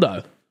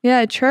Sugmondo.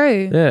 Yeah,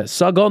 true. Yeah,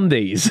 Sug on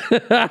these.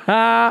 Am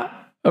I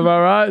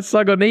right?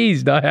 Sug on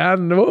these,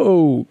 Diane.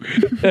 Whoa.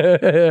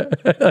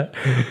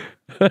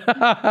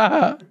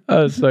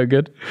 That's so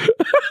good.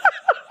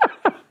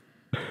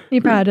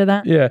 You proud of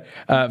that? Yeah.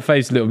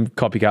 Faith's a little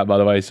copycat, by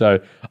the way.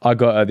 So I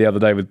got her the other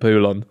day with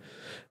Pool on.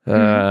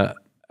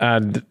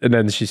 And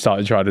then she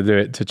started trying to do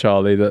it to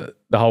Charlie the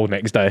whole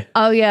next day.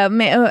 Oh, yeah.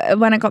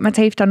 When I got my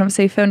teeth done,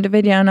 obviously, filmed a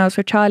video and I was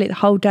with Charlie the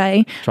whole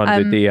day.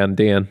 Trying to do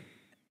DN.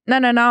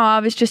 No. I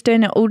was just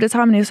doing it all the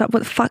time. And he was like, what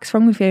the fuck's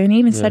wrong with you? And he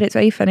even said it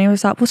to Ethan. He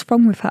was like, what's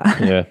wrong with her?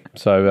 Yeah.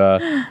 So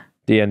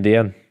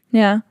DN.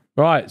 Yeah.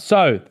 Right.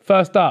 So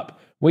first up,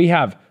 we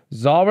have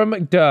Zara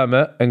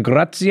McDermott and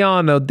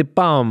Graziano Di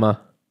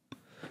Palma.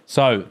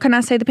 So can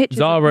I say the pictures?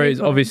 Zara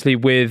is obviously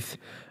with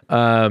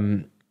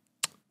Sam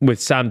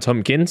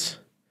Tompkins.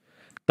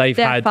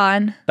 They're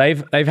fine.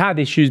 They've had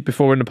issues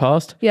before in the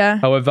past. Yeah.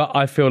 However,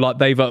 I feel like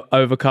they've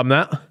overcome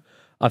that.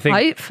 I think.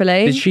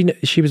 Hopefully.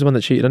 She was the one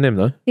that cheated on him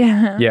though.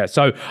 Yeah. Yeah.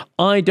 So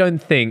I don't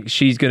think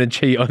she's going to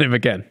cheat on him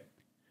again.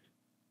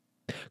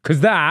 Because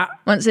that...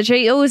 Once a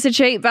cheat, always a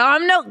cheat, but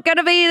I'm not going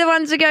to be the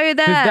one to go there.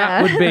 Because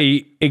that would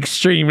be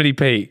extremely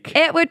peak.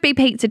 It would be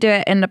peak to do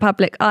it in the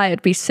public eye.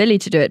 It'd be silly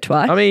to do it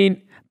twice. I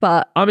mean...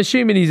 But I'm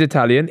assuming he's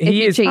Italian.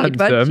 He is handsome.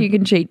 Once, you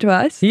can cheat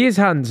twice. He is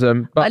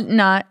handsome, but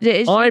no,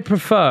 I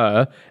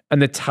prefer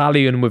an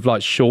Italian with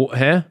like short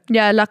hair.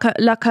 Yeah, like an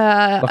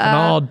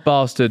hard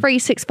bastard.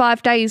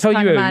 365 days Tell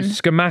kind you of man.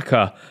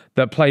 Scamacca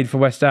that played for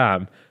West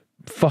Ham,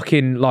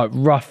 fucking like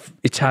rough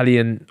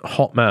Italian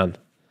hot man.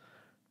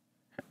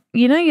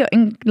 You know, you're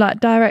in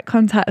like direct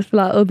contact with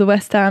like all the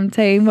West Ham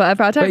team,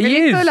 whatever. I don't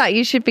really feel like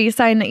you should be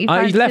saying that you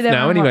fancy he's left them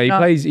now anyway.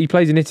 He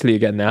plays in Italy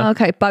again now.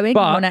 Okay, Bowen,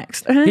 you're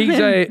next.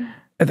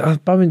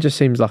 Bowen just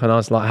seems like a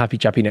nice, like happy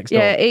chappy next door.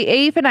 Yeah,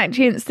 he even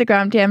actually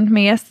Instagram DM'd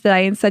me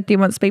yesterday and said, "Do you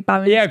want to be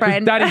Bowen's friend?" Yeah,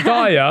 because Danny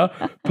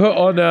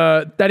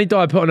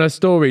Dyer put on her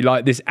story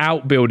like this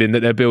outbuilding that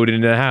they're building in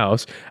their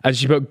house, and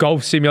she put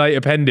golf simulator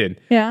pending.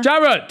 Yeah,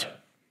 Jared,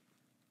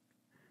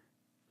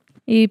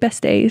 you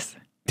besties.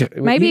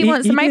 Maybe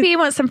he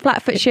wants some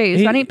flat foot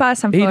shoes. I need to buy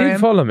some for him. He did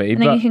follow me,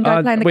 and then you can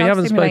go play in the we golf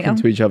haven't simulator.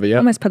 spoken to each other yet. I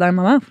almost put that in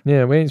my mouth.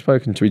 Yeah, we ain't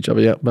spoken to each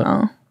other yet.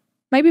 But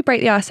maybe break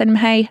the ice. Send him,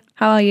 hey,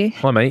 how are you?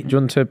 Hi mate, do you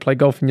want to play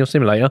golf in your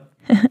simulator?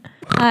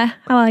 Hi,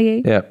 how are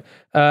you? Yeah.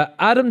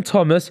 Adam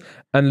Thomas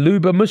and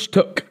Luba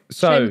Mushtuk.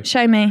 So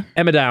show me.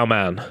 Emmerdale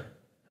man,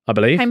 I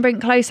believe. Came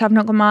bring close. I've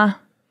not got my.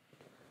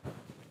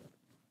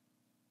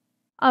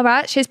 All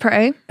right, she's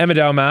pretty.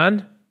 Emmerdale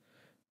man.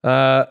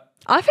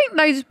 I think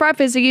those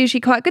brothers are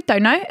usually quite good, though.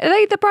 No, are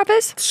they the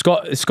brothers?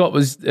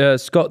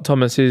 Scott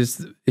Thomas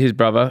is his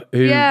brother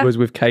who was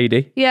with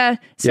Katie. Yeah.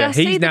 So I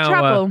see the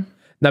trouble.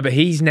 No, but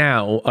he's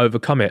now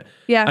overcome it.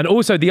 Yeah. And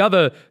also the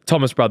other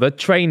Thomas brother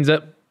trains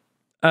at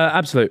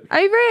Absolute. Oh,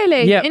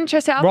 really? Yeah.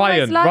 Interesting.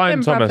 Ryan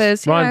Thomas.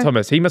 Brothers. Ryan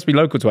Thomas. He must be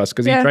local to us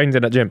because he trains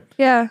in that gym.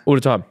 Yeah. All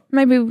the time.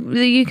 Maybe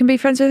you can be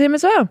friends with him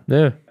as well.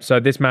 Yeah. So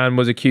this man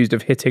was accused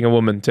of hitting a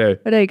woman too.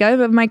 Well, there you go.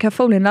 But make her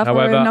fall in love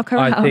or knock her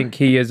out. I think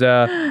he is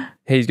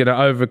he's going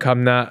to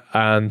overcome that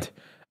and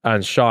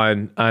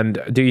shine.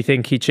 And do you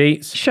think he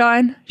cheats?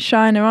 Shiner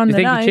on the nose. Do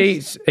you think he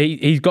cheats?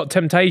 He's got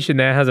temptation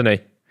there, hasn't he?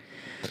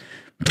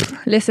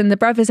 Listen, the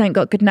brothers ain't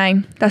got good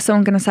name. That's all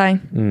I'm going to say.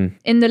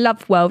 In the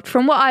love world,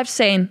 from what I've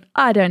seen,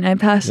 I don't know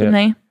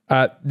personally.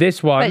 Yeah.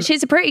 This one... But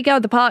she's a pretty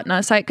girl, the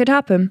partner, so it could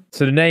happen.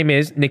 So the name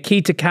is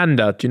Nikita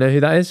Kanda. Do you know who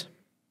that is?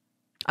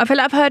 I feel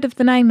like I've heard of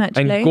the name,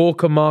 actually. And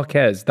Gorka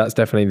Marquez. That's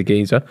definitely the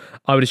geezer.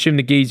 I would assume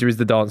the geezer is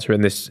the dancer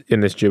in this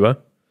duo.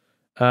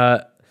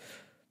 I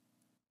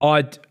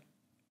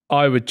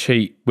would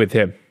cheat with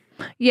him.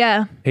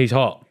 Yeah. He's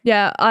hot.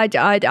 Yeah,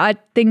 I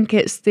think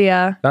it's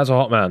the that's a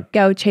hot man.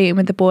 Girl cheating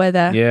with the boy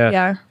there.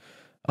 Yeah.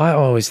 I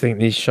always think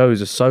these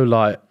shows are so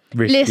like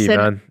risky, Listen,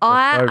 man.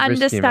 I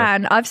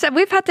understand. I've said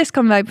we've had this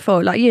convo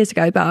before, like years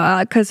ago,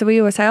 but because we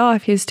always say,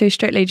 if he was too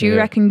strictly, do you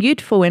reckon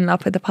you'd fall in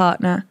love with a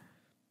partner?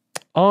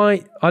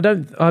 I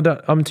don't.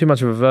 I'm too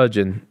much of a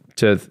virgin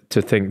to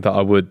think that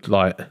I would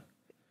like.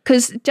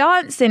 Because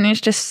dancing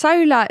is just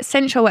so like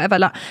sensual, whatever.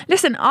 Like,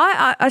 listen,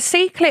 I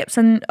see clips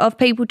of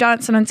people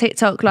dancing on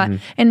TikTok,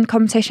 like in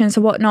competitions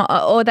or whatnot,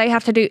 or they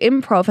have to do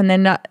improv, and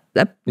then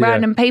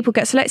random people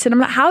get selected. I'm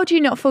like, how do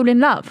you not fall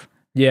in love?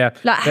 Yeah,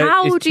 like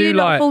how do you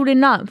not fall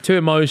in love? Too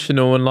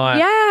emotional and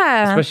like,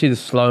 especially the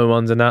slow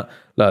ones and that.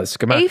 Like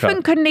Scamacca.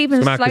 Ethan couldn't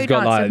even slow dance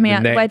got, with me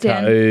at the wedding.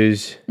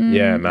 Tattoos.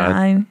 Yeah,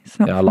 man. No, it's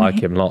not. I like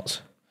him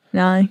lots.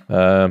 No.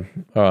 All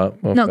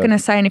right. Well, not going to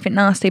say anything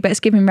nasty, but it's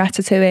giving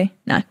Ratatouille.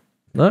 No.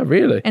 No,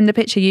 really? In the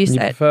picture you said. You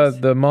prefer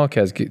the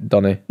Marquez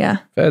Donny? Yeah.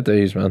 Fair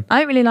dues, man. I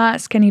don't really like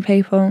skinny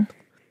people.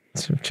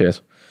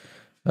 Cheers.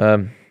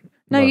 No,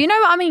 you know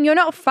what I mean? You're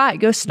not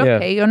fat. You're stocky.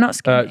 Yeah. You're not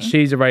skinny.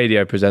 She's a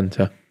radio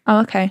presenter. Oh,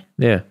 okay.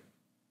 Yeah.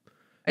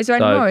 Is there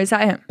any more? Is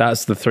that it?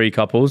 That's the three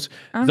couples.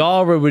 Oh.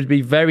 Zara would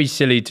be very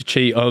silly to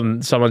cheat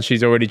on someone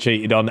she's already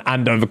cheated on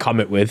and overcome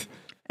it with.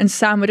 And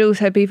Sam would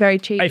also be very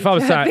cheated. If I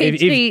was Sam,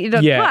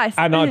 twice.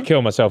 And I'd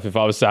kill myself if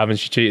I was Sam and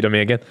she cheated on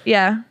me again.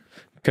 Yeah.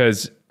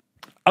 Because...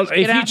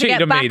 if you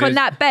cheated on me, back on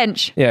that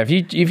bench. Yeah, if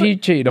you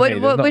cheated on me,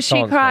 what was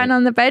she crying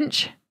on the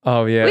bench?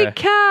 Oh yeah, we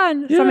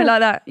can something like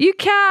that. You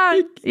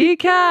can, you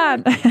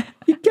can,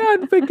 you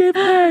can forgive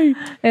me.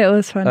 It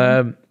was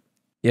funny.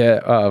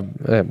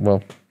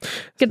 Well,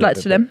 good luck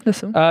to them.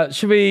 Listen,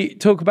 should we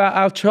talk about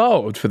our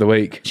child for the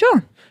week?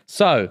 Sure.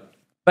 So,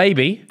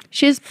 baby,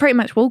 she's pretty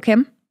much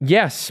walking.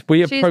 Yes,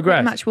 we have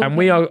progressed, and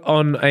we are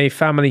on a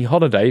family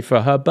holiday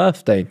for her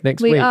birthday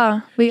next week. We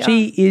are.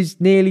 She is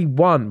nearly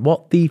 1.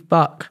 What the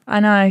fuck? I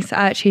know, it's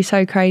actually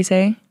so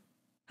crazy.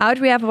 How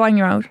do we have a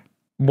 1-year-old?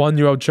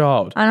 1-year-old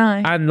child. I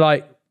know. And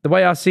like the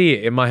way I see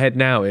it in my head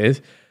now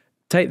is,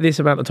 take this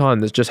amount of time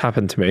that's just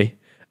happened to me,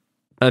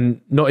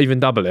 and not even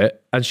double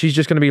it. And she's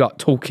just going to be like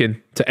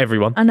talking to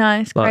everyone. I know,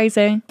 it's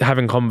crazy.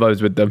 Having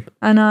convos with them.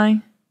 I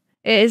know.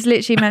 It is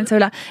literally mental.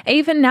 Like,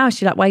 even now,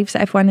 she like waves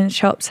at everyone in the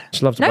shops.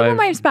 She loves to no wave. one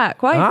waves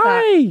back. Wave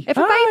back. If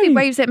a Hi. baby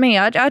waves at me,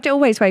 I'd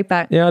always wave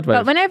back. Yeah, I'd wave.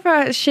 But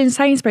whenever she's in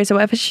Sainsbury's or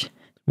whatever,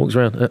 Walks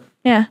around.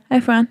 yeah,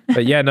 everyone.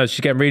 But yeah, no,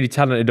 she's getting really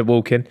talented at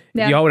walking.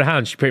 Yeah. If you hold her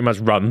hand, she pretty much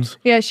runs.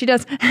 Yeah, she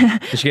does.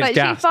 She gets But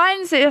gassed. she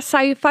finds it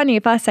so funny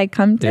if I say,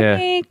 come to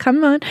me,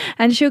 come on.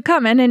 And she'll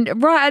come and then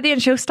right at the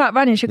end, she'll start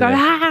running. She'll go,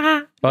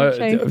 ha.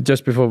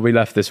 Just before we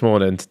left this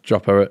morning to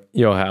drop her at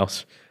your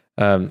house,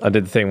 I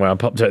did the thing where I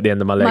popped her at the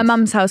end of my legs. My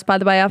mum's house, by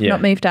the way. I've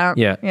not moved out.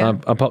 Yeah.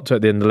 I popped her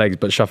at the end of the legs,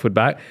 but shuffled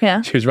back.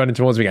 Yeah. She was running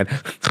towards me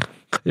again.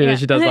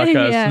 She does like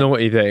a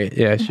snorty thing.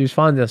 Yeah, she was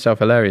finding herself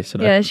hilarious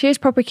today. Yeah, she is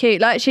proper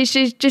cute. Like she's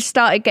just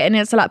started getting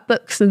into like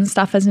books and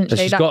stuff, hasn't she?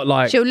 She's got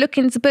like she'll look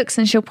into books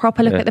and she'll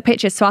proper look at the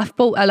pictures. So I've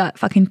bought her like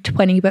fucking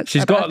 20 books.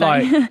 She's got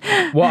like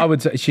what I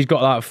would say. She's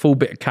got like a full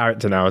bit of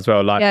character now as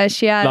well. Like yeah,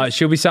 she has. Like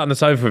she'll be sat on the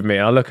sofa with me.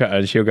 I'll look at her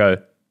and she'll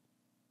go,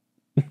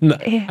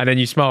 and then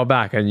you smile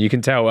back and you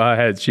can tell her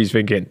head she's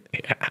thinking.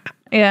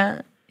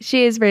 Yeah,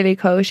 she is really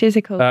cool. She's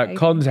a cool.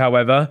 Cons,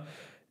 however,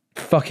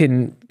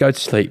 fucking go to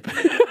sleep.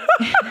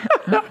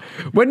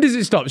 When does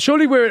it stop?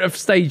 Surely we're at a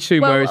stage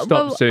soon where it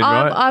stops soon,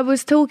 right? I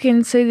was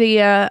talking to the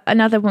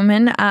another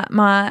woman at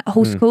my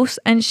horse course,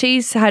 and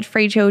she's had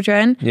 3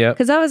 children. Yeah.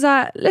 Because I was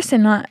like,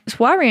 listen, like, it's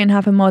worrying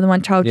having more than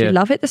one child. Yeah. You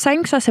love it the same?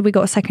 Because I said we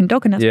got a second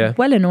dog, and that's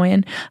well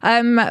annoying.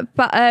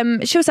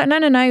 But she was like,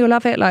 no, you'll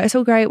love it. Like, it's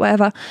all great,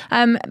 whatever.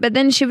 But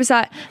then she was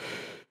like,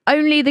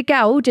 only the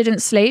girl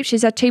didn't sleep.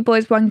 She's had 2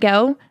 boys, 1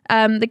 girl.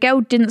 The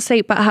girl didn't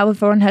sleep, but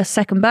however, on her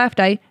second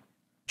birthday,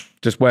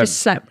 just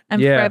slept and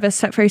forever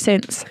slept through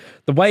since.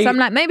 So I'm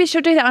like, maybe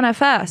she'll do that on her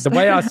first. The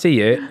way I see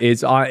it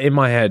is, in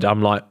my head,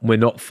 I'm like, we're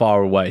not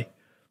far away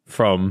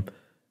from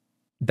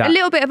that. A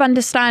little bit of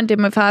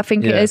understanding with her, I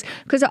think it is.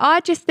 Because I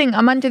just think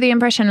I'm under the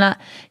impression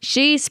that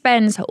she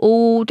spends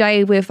all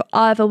day with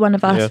either one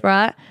of us,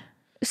 right?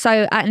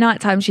 So at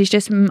night time, she's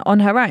just on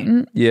her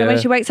own. Yeah. So when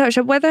she wakes up, she's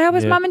like, where the hell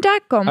was mum and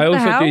dad gone? I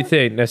also do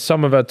think there's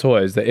some of her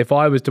toys that if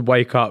I was to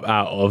wake up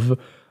out of,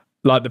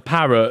 like the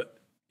parrot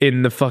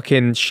in the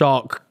fucking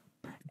shark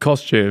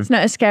costume. It's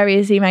not as scary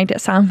as he made it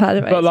sound, by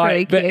the way. But like,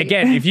 really but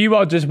again, if you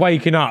are just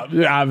waking up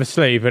out of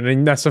sleep and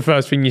then that's the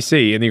first thing you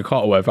see in your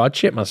cot or whatever, I'd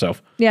shit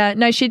myself. Yeah,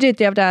 no, she did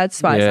the other day. I'd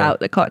spice out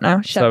the cot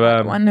now. She don't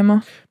like one no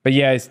more. But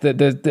yeah, it's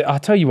I'll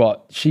tell you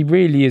what, she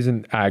really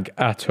isn't ag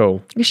at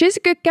all. She's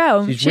a good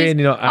girl. She's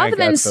really not ag other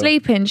than at all.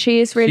 sleeping,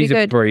 she is really She's a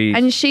good. breeze.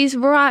 And she's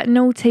right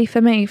naughty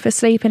for me for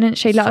sleeping, isn't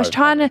she? Like, I was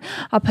trying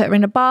I put her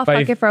in a bath,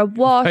 I give her a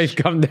wash. Faith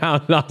come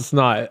down last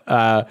night.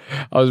 I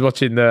was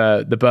watching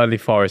the Burnley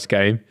Forest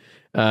game.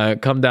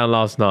 Come down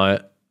last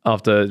night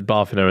after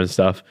bathing her and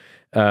stuff.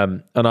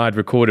 And I had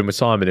recording with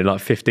Simon in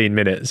like 15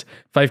 minutes.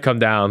 Faith come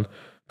down,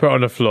 put her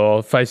on the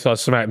floor, Faith started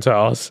smacking her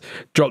ass,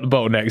 dropped the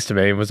bottle next to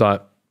me and was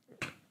like,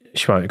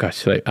 she won't go to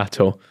sleep at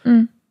all.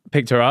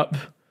 Picked her up.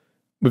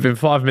 Within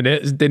 5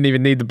 minutes, didn't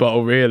even need the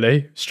bottle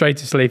really. Straight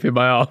to sleep in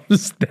my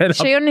arms. Then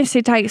she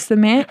honestly takes the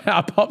mitt.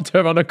 I popped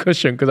her on a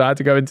cushion because I had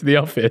to go into the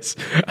office.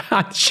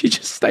 And she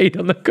just stayed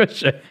on the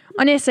cushion.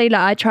 Honestly,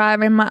 like I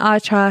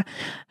try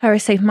her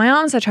asleep in my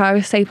arms, I try her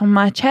asleep on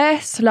my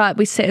chest. Like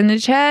we sit in the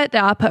chair,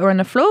 then I put her on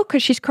the floor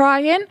because she's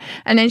crying,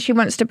 and then she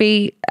wants to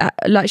be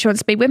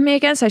with me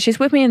again. So she's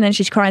with me, and then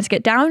she's crying to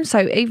get down.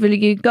 So either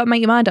you got to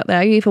make your mind up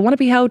there. You either want to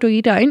be held or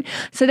you don't.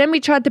 So then we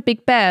tried the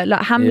big bear.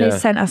 Like Hamley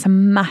sent us a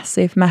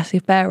massive,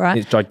 massive bear, right?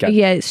 It's gigantic.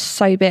 Yeah, it's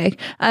so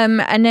big.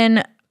 And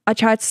then I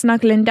tried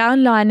snuggling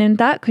down, lying in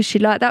that because she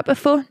liked that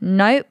before.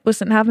 Nope,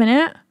 wasn't having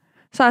it.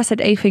 So I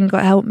said, Ethan, got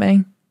to help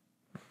me.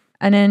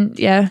 And then,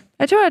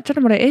 I don't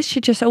know what it is.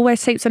 She just always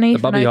sleeps on Ethan.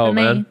 The bubby hole,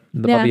 man.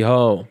 The bubby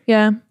hole.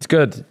 Yeah. It's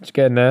good. It's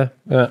getting there.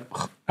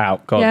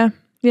 Out. God.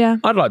 Yeah.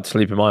 I'd like to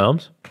sleep in my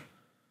arms.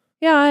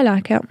 Yeah, I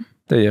like it.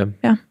 Do you?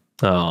 Yeah.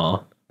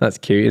 Oh, that's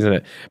cute, isn't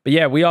it? But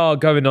yeah, we are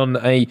going on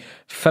a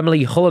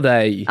family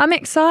holiday. I'm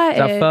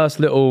excited. It's our first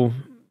little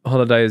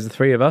holiday as the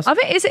 3 of us. I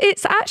think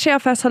it's actually our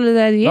first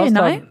holiday of the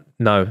year,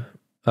 No.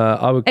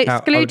 I would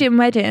excluding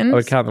weddings. I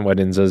would count the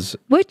weddings as...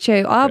 Would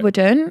you? I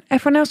wouldn't.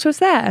 Everyone else was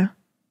there.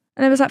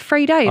 And it was like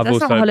 3 days.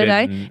 That's not a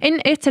holiday.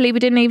 In Italy, we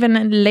didn't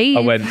even leave.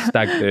 I went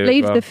stag do.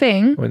 Leave the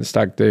thing. I went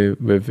stag do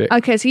with it.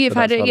 Okay, so you've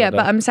had it, but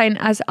I'm saying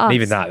as us.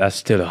 Even that's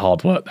still a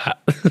hard work,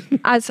 that.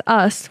 As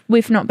us,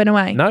 we've not been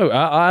away. No,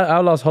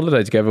 our last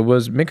holiday together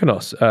was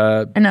Mykonos.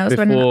 And that was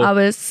when I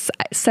was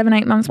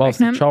 7-8 months whilst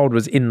pregnant. The child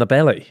was in the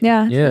belly.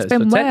 Yeah. So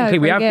technically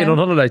we have been on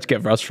holiday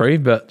together, us 3,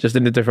 but just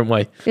in a different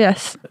way.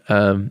 Yes.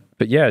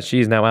 But yeah,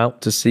 she's now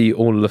out to see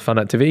all of the fun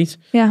activities.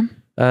 Yeah.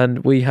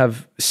 And we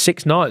have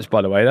 6 nights,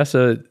 by the way.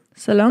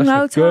 It's a long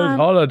old time. Good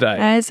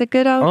holiday. It's a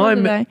good old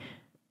holiday. I'm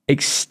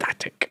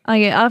ecstatic. Oh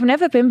yeah, I've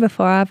never been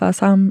before either,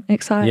 so I'm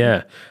excited.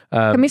 Yeah.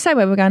 Can we say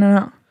where we're going or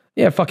not?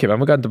 Yeah, fuck it,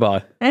 man. We're going to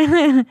Dubai.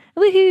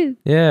 Woohoo!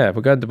 Yeah,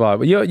 we're going to Dubai.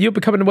 Well, you're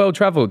becoming well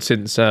travelled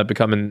since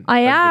becoming.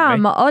 I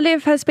am.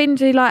 Olive has been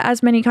to like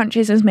as many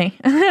countries as me.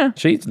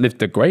 She's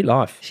lived a great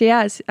life. She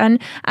has, and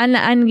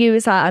you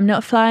was like, I'm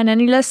not flying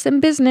any less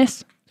than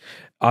business.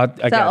 So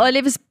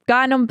Oliver's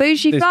going on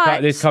bougie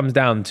flights. This comes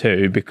down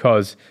to,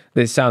 because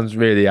this sounds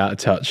really out of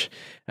touch.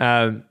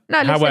 No,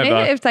 listen,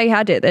 however, if they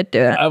had it, they'd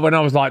do it. When I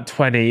was like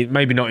 20,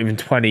 maybe not even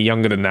 20,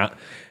 younger than that,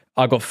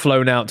 I got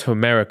flown out to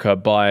America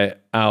by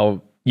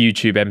our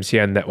YouTube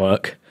MCN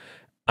network,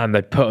 and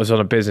they put us on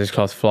a business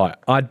class flight.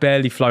 I'd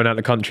barely flown out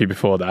the country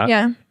before that.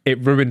 Yeah.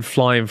 It ruined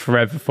flying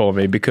forever for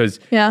me, because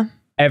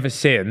ever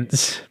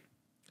since,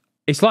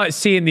 it's like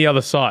seeing the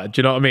other side. Do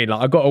you know what I mean?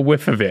 Like, I got a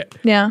whiff of it.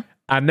 Yeah.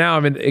 And now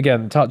I'm in,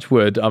 again, touch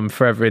wood, I'm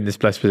forever in this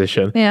blessed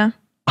position. Yeah.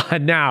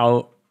 And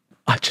now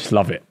I just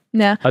love it.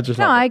 Yeah.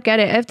 I get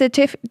it. If the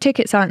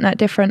tickets aren't that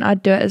different,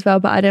 I'd do it as well.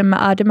 But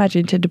I'd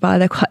imagine to Dubai,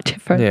 they're quite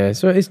different. Yeah.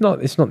 So it's not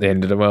the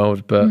end of the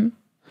world, but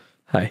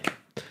hey.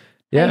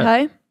 Yeah.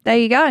 Hey, there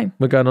you go.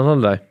 We're going on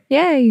holiday.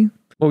 Yay.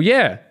 Well,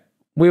 yeah.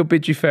 We'll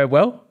bid you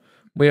farewell.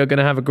 We are going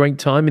to have a great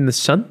time in the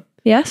sun.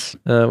 Yes.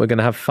 We're going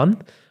to have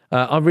fun.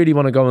 I really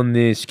want to go on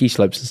the ski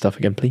slopes and stuff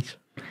again, please.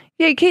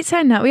 Yeah, you keep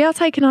saying that. We are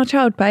taking our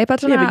child, babe. I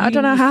don't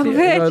know how.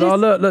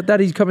 Look,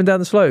 Daddy's coming down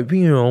the slope.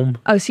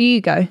 Oh, so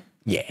you go?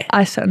 Yeah.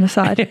 I sit on the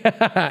side.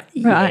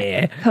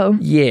 Right. Cool.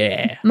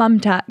 Yeah. Mum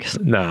tax.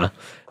 Nah.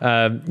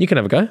 You can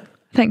have a go.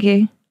 Thank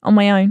you. On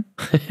my own.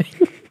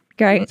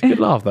 Great. It's a good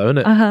laugh, though, isn't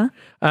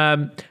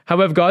it?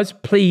 However, guys,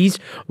 please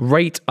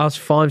rate us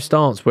 5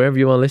 stars wherever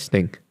you are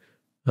listening.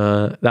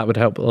 That would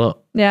help a lot.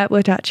 Yeah, it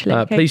would actually.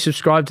 Okay. Please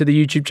subscribe to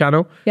the YouTube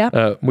channel.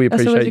 Yeah. We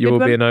appreciate you all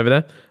being over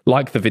there.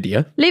 Like the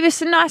video. Leave us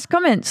some nice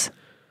comments.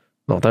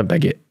 No, don't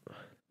beg it.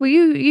 Well,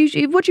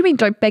 you what do you mean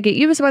don't beg it?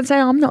 You was the one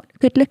saying I'm not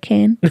good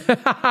looking.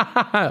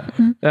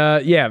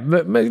 Yeah,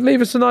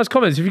 leave us some nice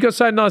comments. If you've got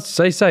something nice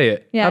to say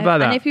it. Yeah. How about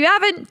that? And if you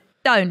haven't,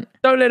 don't.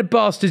 Don't let the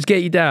bastards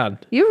get you down.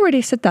 You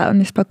already said that on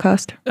this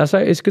podcast.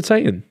 It's good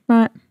saying.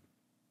 Right.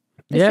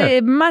 Yeah.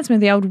 It reminds me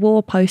of the old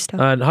war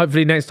poster. And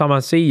hopefully next time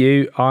I see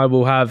you, I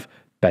will have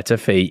better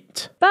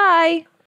feet. Bye.